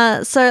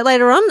 So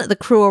later on, the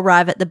crew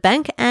arrive at the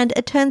bank and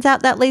it turns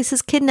out that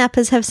Lisa's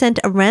kidnappers have sent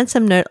a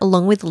ransom note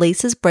along with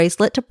Lisa's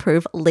bracelet to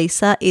prove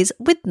Lisa is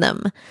with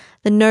them.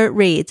 The note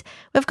reads,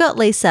 "We've got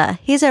Lisa.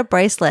 Here's her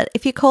bracelet.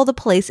 If you call the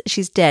police,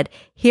 she's dead.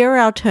 Here are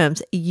our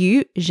terms.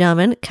 You,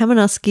 Jarman,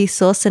 Kamenetsky,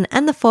 Sawson,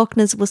 and the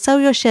Faulkners will sell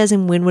your shares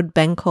in Winwood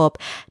Bancorp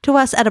to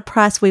us at a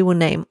price we will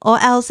name,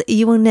 or else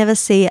you will never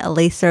see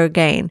Lisa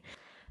again."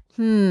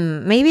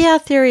 Maybe our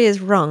theory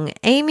is wrong.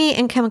 Amy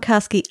and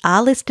Kamenetsky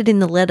are listed in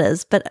the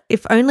letters, but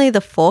if only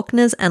the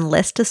Faulkners and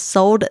Lester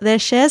sold their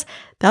shares,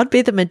 that would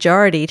be the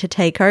majority to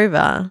take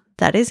over.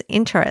 That is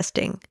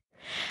interesting.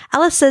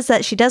 Alice says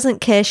that she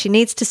doesn't care, she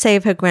needs to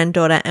save her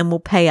granddaughter and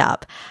will pay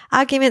up.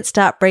 Arguments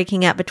start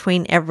breaking out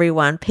between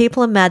everyone.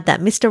 People are mad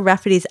that Mr.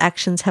 Rafferty's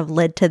actions have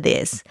led to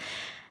this.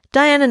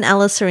 Diane and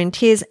Alice are in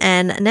tears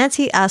and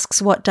Nancy asks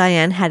what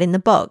Diane had in the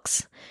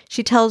box.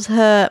 She tells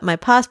her, "My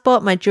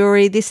passport, my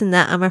jewelry, this and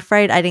that. I'm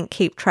afraid I didn't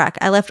keep track.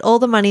 I left all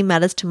the money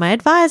matters to my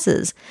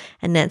advisors."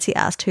 And Nancy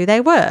asked who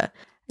they were.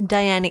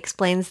 Diane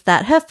explains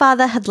that her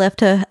father had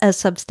left her a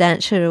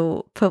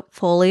substantial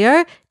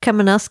portfolio.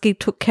 Kamenetsky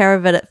took care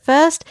of it at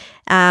first,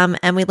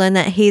 and we learned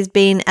that he's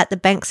been at the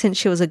bank since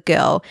she was a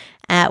girl.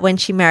 When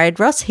she married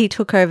Ross, he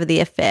took over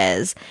the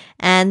affairs.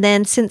 And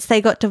then since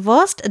they got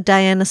divorced,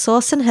 Diana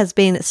Sawson has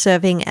been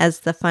serving as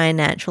the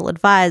financial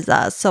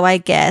advisor. So I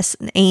guess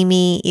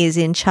Amy is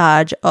in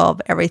charge of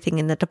everything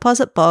in the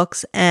deposit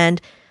box, and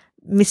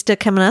Mr.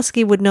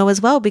 Kamenetsky would know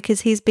as well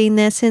because he's been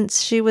there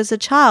since she was a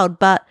child,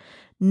 but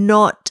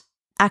not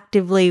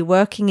actively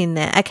working in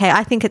there. Okay,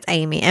 I think it's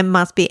Amy. It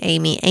must be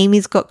Amy.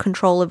 Amy's got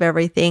control of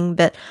everything,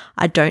 but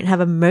I don't have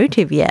a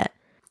motive yet.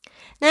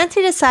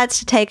 Nancy decides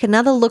to take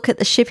another look at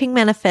the shipping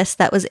manifest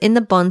that was in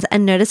the bonds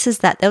and notices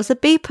that there was a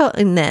beeper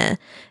in there,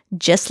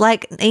 just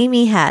like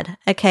Amy had.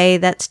 Okay,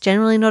 that's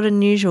generally not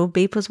unusual.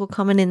 Beepers were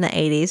common in the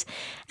 80s.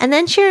 And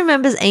then she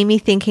remembers Amy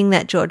thinking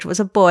that George was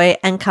a boy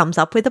and comes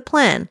up with a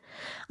plan.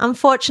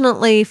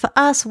 Unfortunately for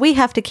us, we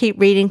have to keep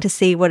reading to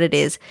see what it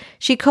is.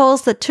 She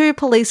calls the 2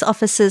 police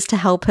officers to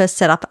help her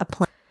set up a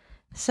plan.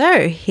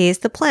 So here's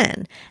the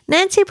plan.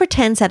 Nancy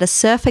pretends that a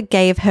surfer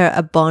gave her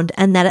a bond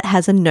and that it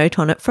has a note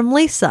on it from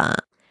Lisa.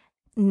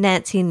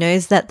 Nancy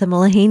knows that the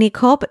Mullaney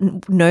Corp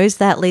knows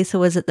that Lisa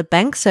was at the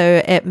bank,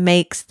 so it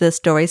makes the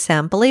story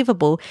sound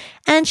believable,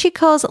 and she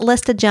calls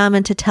Lester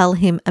Jarman to tell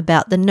him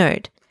about the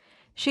note.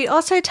 She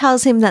also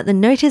tells him that the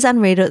note is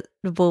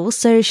unreadable,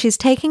 so she's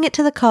taking it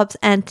to the cops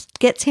and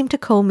gets him to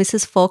call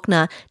Mrs.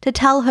 Faulkner to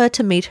tell her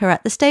to meet her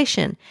at the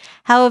station.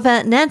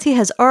 However, Nancy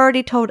has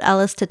already told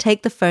Alice to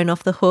take the phone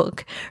off the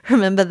hook.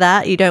 Remember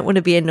that? You don't want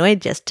to be annoyed,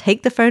 just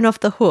take the phone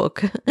off the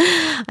hook.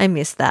 I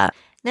miss that.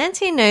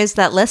 Nancy knows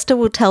that Lester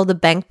will tell the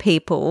bank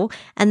people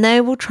and they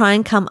will try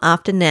and come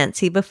after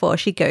Nancy before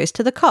she goes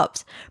to the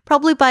cops,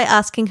 probably by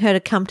asking her to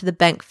come to the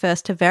bank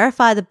first to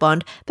verify the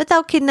bond, but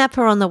they'll kidnap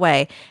her on the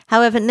way.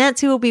 However,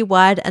 Nancy will be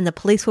wired and the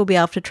police will be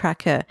able to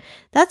track her.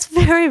 That's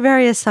very,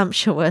 very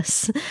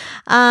assumptuous.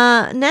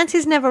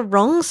 Nancy's never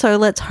wrong, so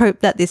let's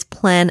hope that this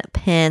plan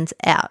pans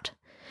out.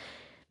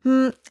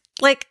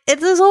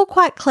 It is all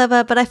quite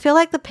clever, but I feel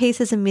like the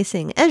pieces are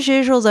missing. As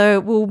usual, though,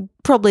 we'll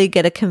probably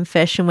get a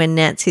confession when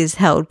Nancy's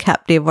held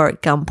captive or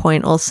at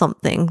gunpoint or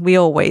something. We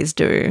always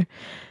do.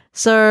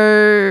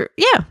 So,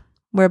 yeah,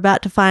 we're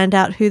about to find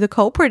out who the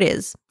culprit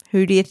is.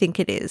 Who do you think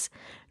it is?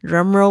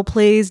 Drum roll,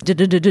 please.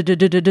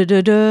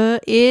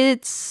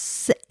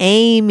 It's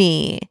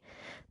Amy.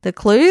 The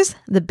clues?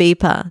 The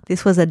beeper.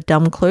 This was a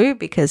dumb clue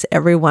because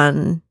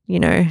everyone,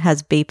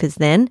 has beepers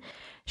then.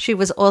 She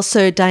was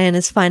also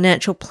Diana's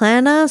financial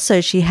planner,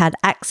 so she had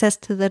access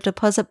to the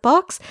deposit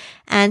box,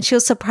 and she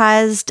was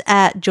surprised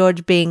at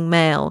George being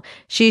male.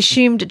 She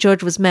assumed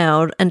George was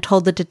male and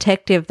told the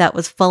detective that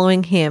was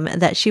following him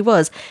that she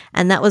was,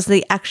 and that was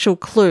the actual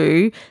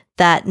clue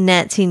that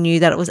Nancy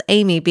knew that it was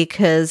Amy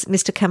because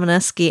Mr.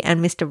 Kamenetsky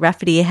and Mr.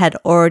 Rafferty had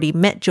already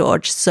met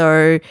George,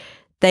 so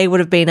they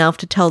would have been able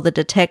to tell the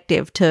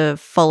detective to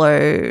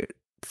follow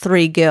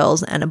 3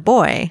 girls and a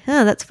boy.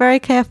 Oh, that's very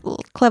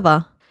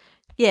clever.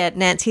 Yeah,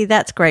 Nancy,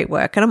 that's great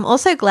work. And I'm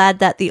also glad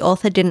that the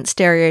author didn't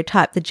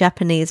stereotype the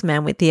Japanese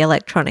man with the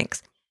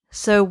electronics.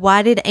 So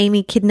why did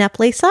Amy kidnap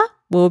Lisa?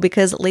 Well,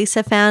 because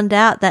Lisa found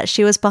out that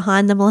she was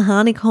behind the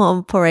Mullaney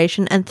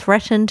Corporation and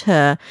threatened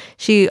her.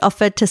 She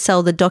offered to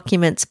sell the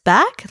documents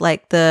back,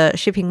 like the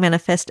shipping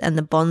manifest and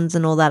the bonds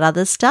and all that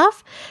other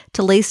stuff,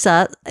 to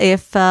Lisa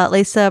if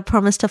Lisa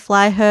promised to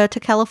fly her to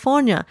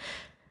California.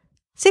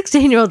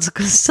 16-year-olds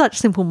got such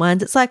simple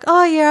minds. It's like,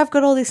 oh yeah, I've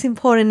got all this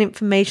important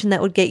information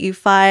that would get you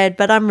fired,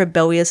 but I'm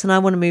rebellious and I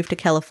want to move to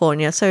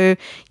California. So,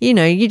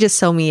 you just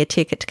sell me a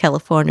ticket to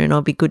California and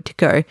I'll be good to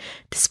go,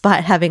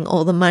 despite having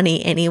all the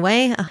money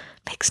anyway.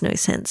 Makes no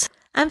sense.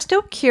 I'm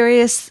still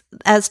curious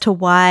as to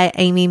why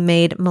Amy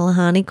made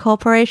Malahani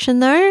Corporation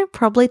though,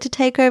 probably to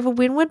take over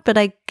Wynwood, but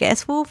I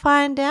guess we'll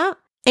find out.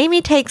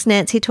 Amy takes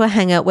Nancy to a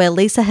hangar where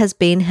Lisa has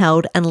been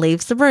held and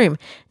leaves the room.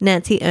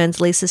 Nancy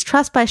earns Lisa's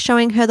trust by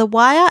showing her the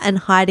wire and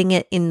hiding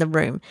it in the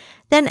room.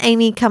 Then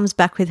Amy comes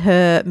back with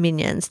her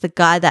minions, the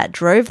guy that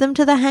drove them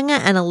to the hangar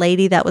and a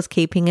lady that was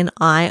keeping an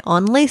eye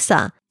on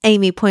Lisa.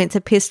 Amy points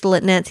a pistol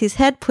at Nancy's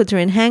head, puts her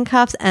in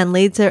handcuffs, and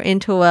leads her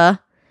into a...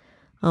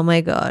 Oh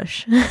my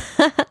gosh.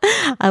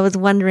 I was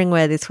wondering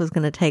where this was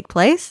going to take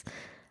place.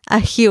 A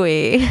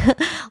Huey.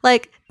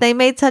 They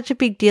made such a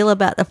big deal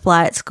about the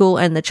flight school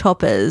and the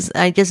choppers.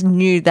 I just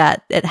knew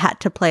that it had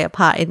to play a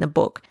part in the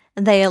book.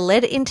 They are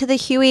led into the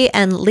Huey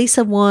and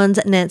Lisa warns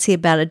Nancy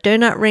about a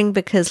donut ring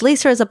because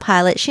Lisa is a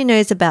pilot. She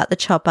knows about the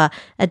chopper.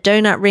 A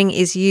donut ring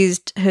is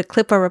used her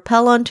clipper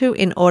rappel onto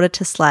in order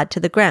to slide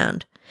to the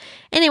ground.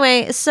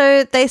 Anyway,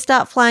 so they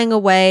start flying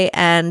away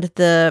and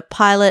the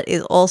pilot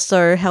is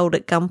also held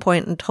at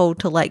gunpoint and told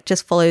to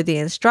just follow the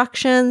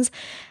instructions.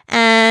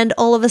 And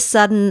all of a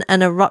sudden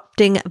an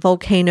erupting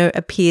volcano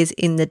appears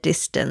in the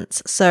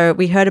distance. So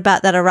we heard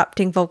about that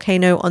erupting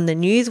volcano on the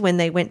news when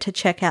they went to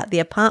check out the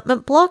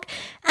apartment block.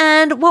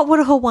 And what would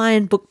a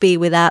Hawaiian book be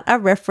without a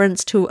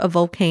reference to a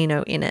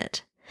volcano in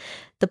it?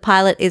 The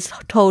pilot is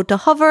told to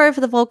hover over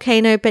the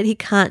volcano, but he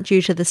can't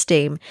due to the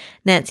steam.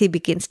 Nancy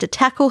begins to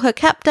tackle her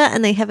captor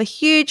and they have a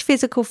huge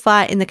physical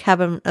fight in the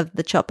cabin of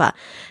the chopper.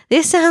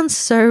 This sounds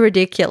so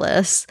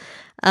ridiculous.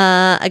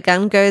 A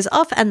gun goes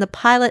off and the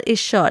pilot is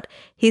shot.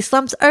 He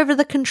slumps over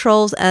the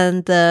controls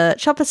and the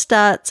chopper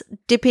starts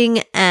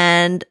dipping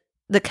and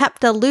the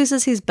captor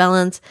loses his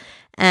balance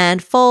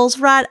and falls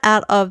right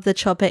out of the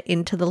chopper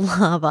into the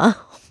lava.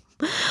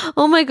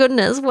 Oh my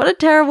goodness, what a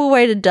terrible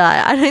way to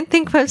die. I don't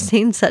think I've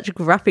seen such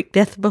graphic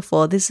death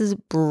before. This is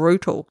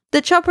brutal. The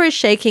chopper is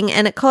shaking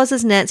and it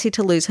causes Nancy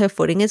to lose her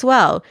footing as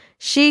well.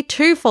 She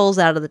too falls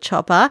out of the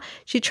chopper.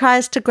 She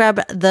tries to grab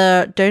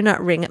the donut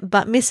ring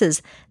but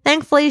misses.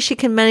 Thankfully, she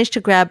can manage to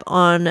grab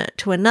on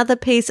to another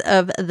piece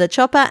of the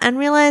chopper and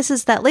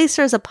realizes that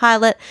Lisa is a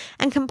pilot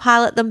and can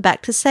pilot them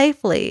back to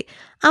safely.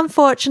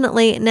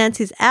 Unfortunately,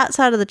 Nancy's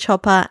outside of the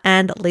chopper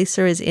and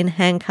Lisa is in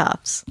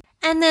handcuffs.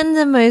 And then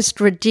the most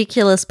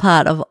ridiculous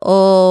part of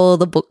all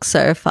the books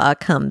so far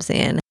comes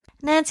in.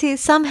 Nancy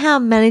somehow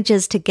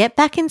manages to get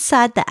back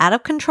inside the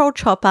out-of-control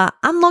chopper,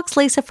 unlocks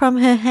Lisa from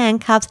her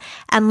handcuffs,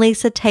 and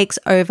Lisa takes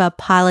over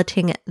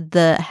piloting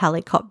the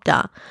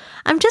helicopter.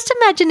 I'm just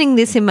imagining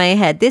this in my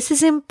head. This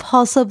is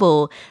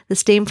impossible. The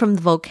steam from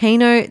the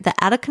volcano, the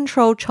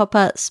out-of-control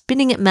chopper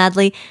spinning it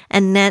madly,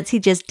 and Nancy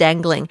just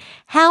dangling.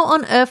 How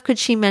on earth could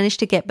she manage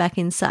to get back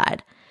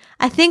inside?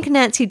 I think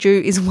Nancy Drew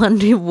is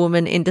Wonder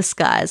Woman in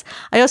disguise.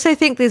 I also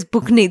think this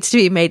book needs to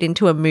be made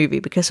into a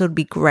movie because it would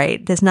be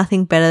great. There's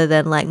nothing better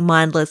than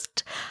mindless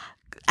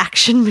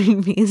action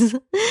movies.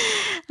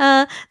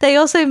 They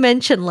also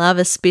mention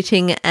lava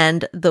spitting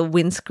and the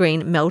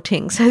windscreen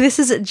melting. So this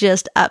is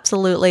just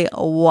absolutely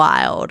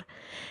wild.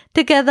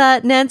 Together,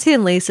 Nancy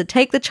and Lisa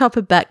take the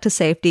chopper back to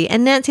safety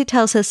and Nancy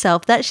tells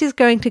herself that she's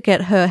going to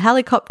get her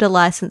helicopter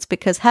license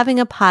because having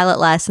a pilot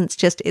license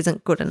just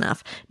isn't good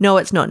enough. No,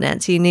 it's not,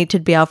 Nancy. You need to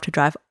be able to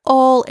drive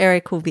all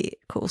aerial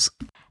vehicles.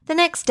 The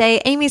next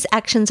day, Amy's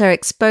actions are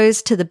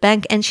exposed to the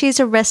bank and she's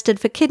arrested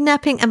for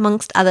kidnapping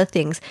amongst other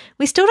things.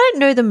 We still don't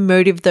know the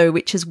motive though,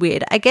 which is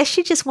weird. I guess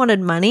she just wanted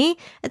money.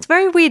 It's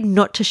very weird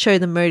not to show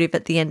the motive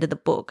at the end of the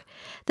book.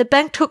 The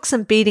bank took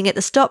some beating at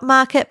the stock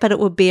market, but it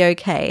would be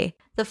okay.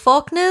 The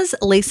Faulkners,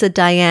 Lisa,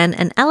 Diane,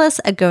 and Alice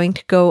are going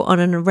to go on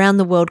an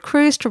around-the-world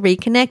cruise to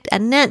reconnect,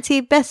 and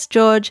Nancy, Bess,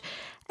 George,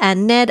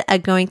 and Ned are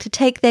going to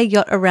take their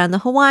yacht around the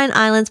Hawaiian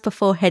Islands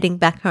before heading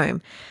back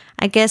home.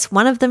 I guess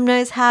one of them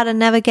knows how to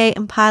navigate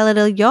and pilot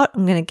a yacht.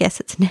 I'm going to guess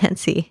it's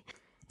Nancy.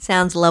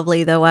 Sounds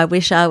lovely, though. I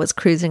wish I was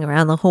cruising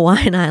around the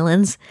Hawaiian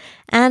Islands.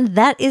 And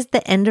that is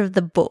the end of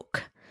the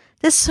book.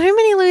 There's so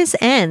many loose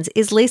ends.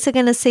 Is Lisa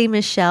going to see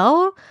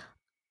Michelle?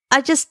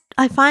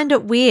 I find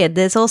it weird.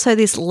 There's also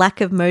this lack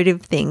of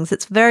motive things.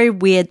 It's very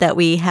weird that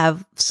we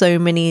have so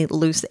many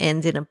loose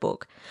ends in a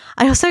book.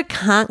 I also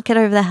can't get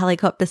over the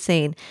helicopter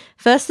scene.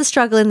 First the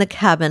struggle in the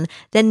cabin,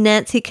 then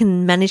Nancy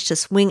can manage to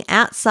swing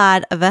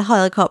outside of a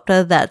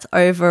helicopter that's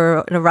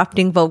over an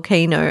erupting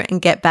volcano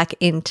and get back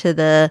into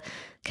the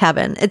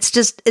cabin. It's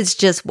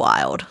just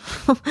wild.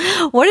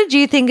 What did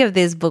you think of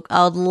this book?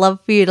 I would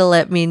love for you to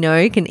let me know.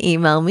 You can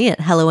email me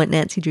at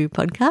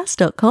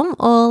hello@nancydrewpodcast.com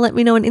or let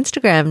me know on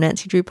Instagram,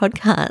 Nancy Drew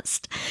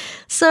Podcast.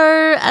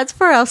 So as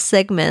for our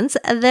segments,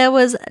 there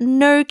was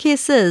no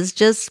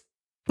kisses,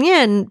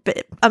 and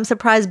I'm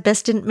surprised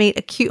Bess didn't meet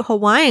a cute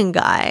Hawaiian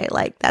guy.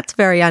 That's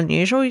very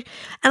unusual. And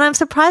I'm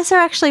surprised there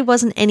actually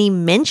wasn't any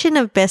mention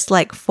of Bess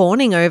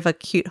fawning over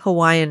cute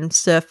Hawaiian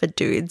surfer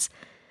dudes.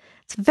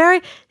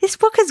 This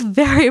book is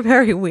very,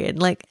 very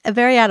weird,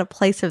 very out of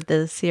place of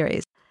the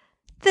series.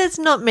 There's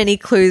not many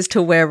clues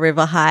to where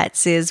River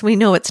Heights is. We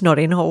know it's not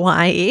in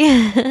Hawaii.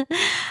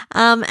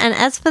 And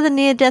as for the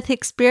near-death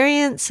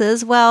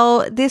experiences,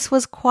 well, this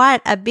was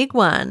quite a big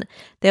one.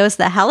 There was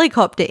the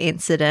helicopter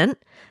incident,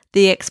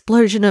 the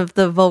explosion of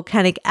the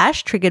volcanic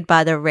ash triggered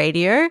by the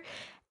radio,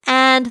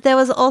 and there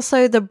was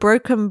also the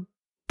broken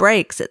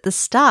brakes at the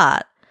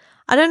start.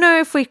 I don't know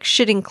if we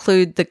should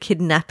include the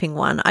kidnapping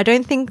one. I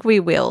don't think we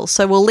will.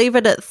 So we'll leave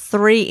it at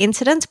 3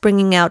 incidents,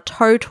 bringing our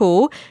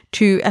total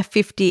to a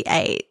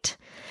 58.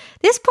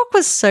 This book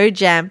was so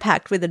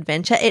jam-packed with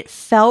adventure. It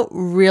felt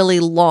really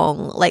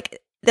long.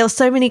 Like there were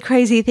so many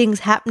crazy things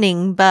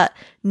happening, but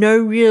no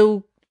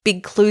real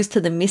big clues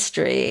to the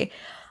mystery.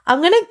 I'm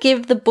going to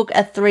give the book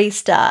a 3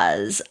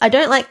 stars. I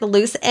don't like the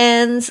loose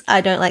ends.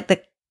 I don't like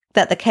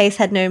that the case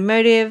had no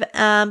motive,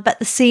 but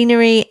the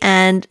scenery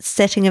and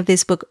setting of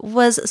this book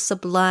was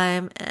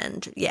sublime,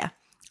 and yeah,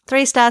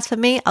 3 stars for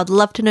me. I'd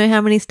love to know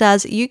how many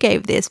stars you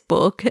gave this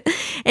book.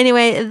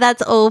 Anyway,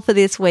 that's all for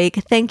this week.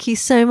 Thank you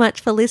so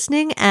much for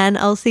listening, and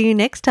I'll see you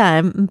next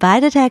time. Bye,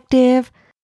 Detective.